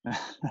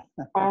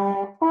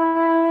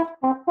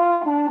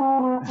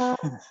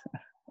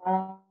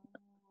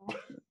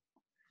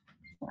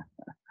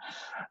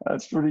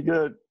 That's pretty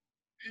good.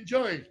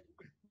 Enjoy.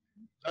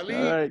 Ali.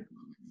 All right.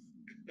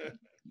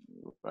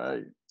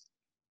 Bye.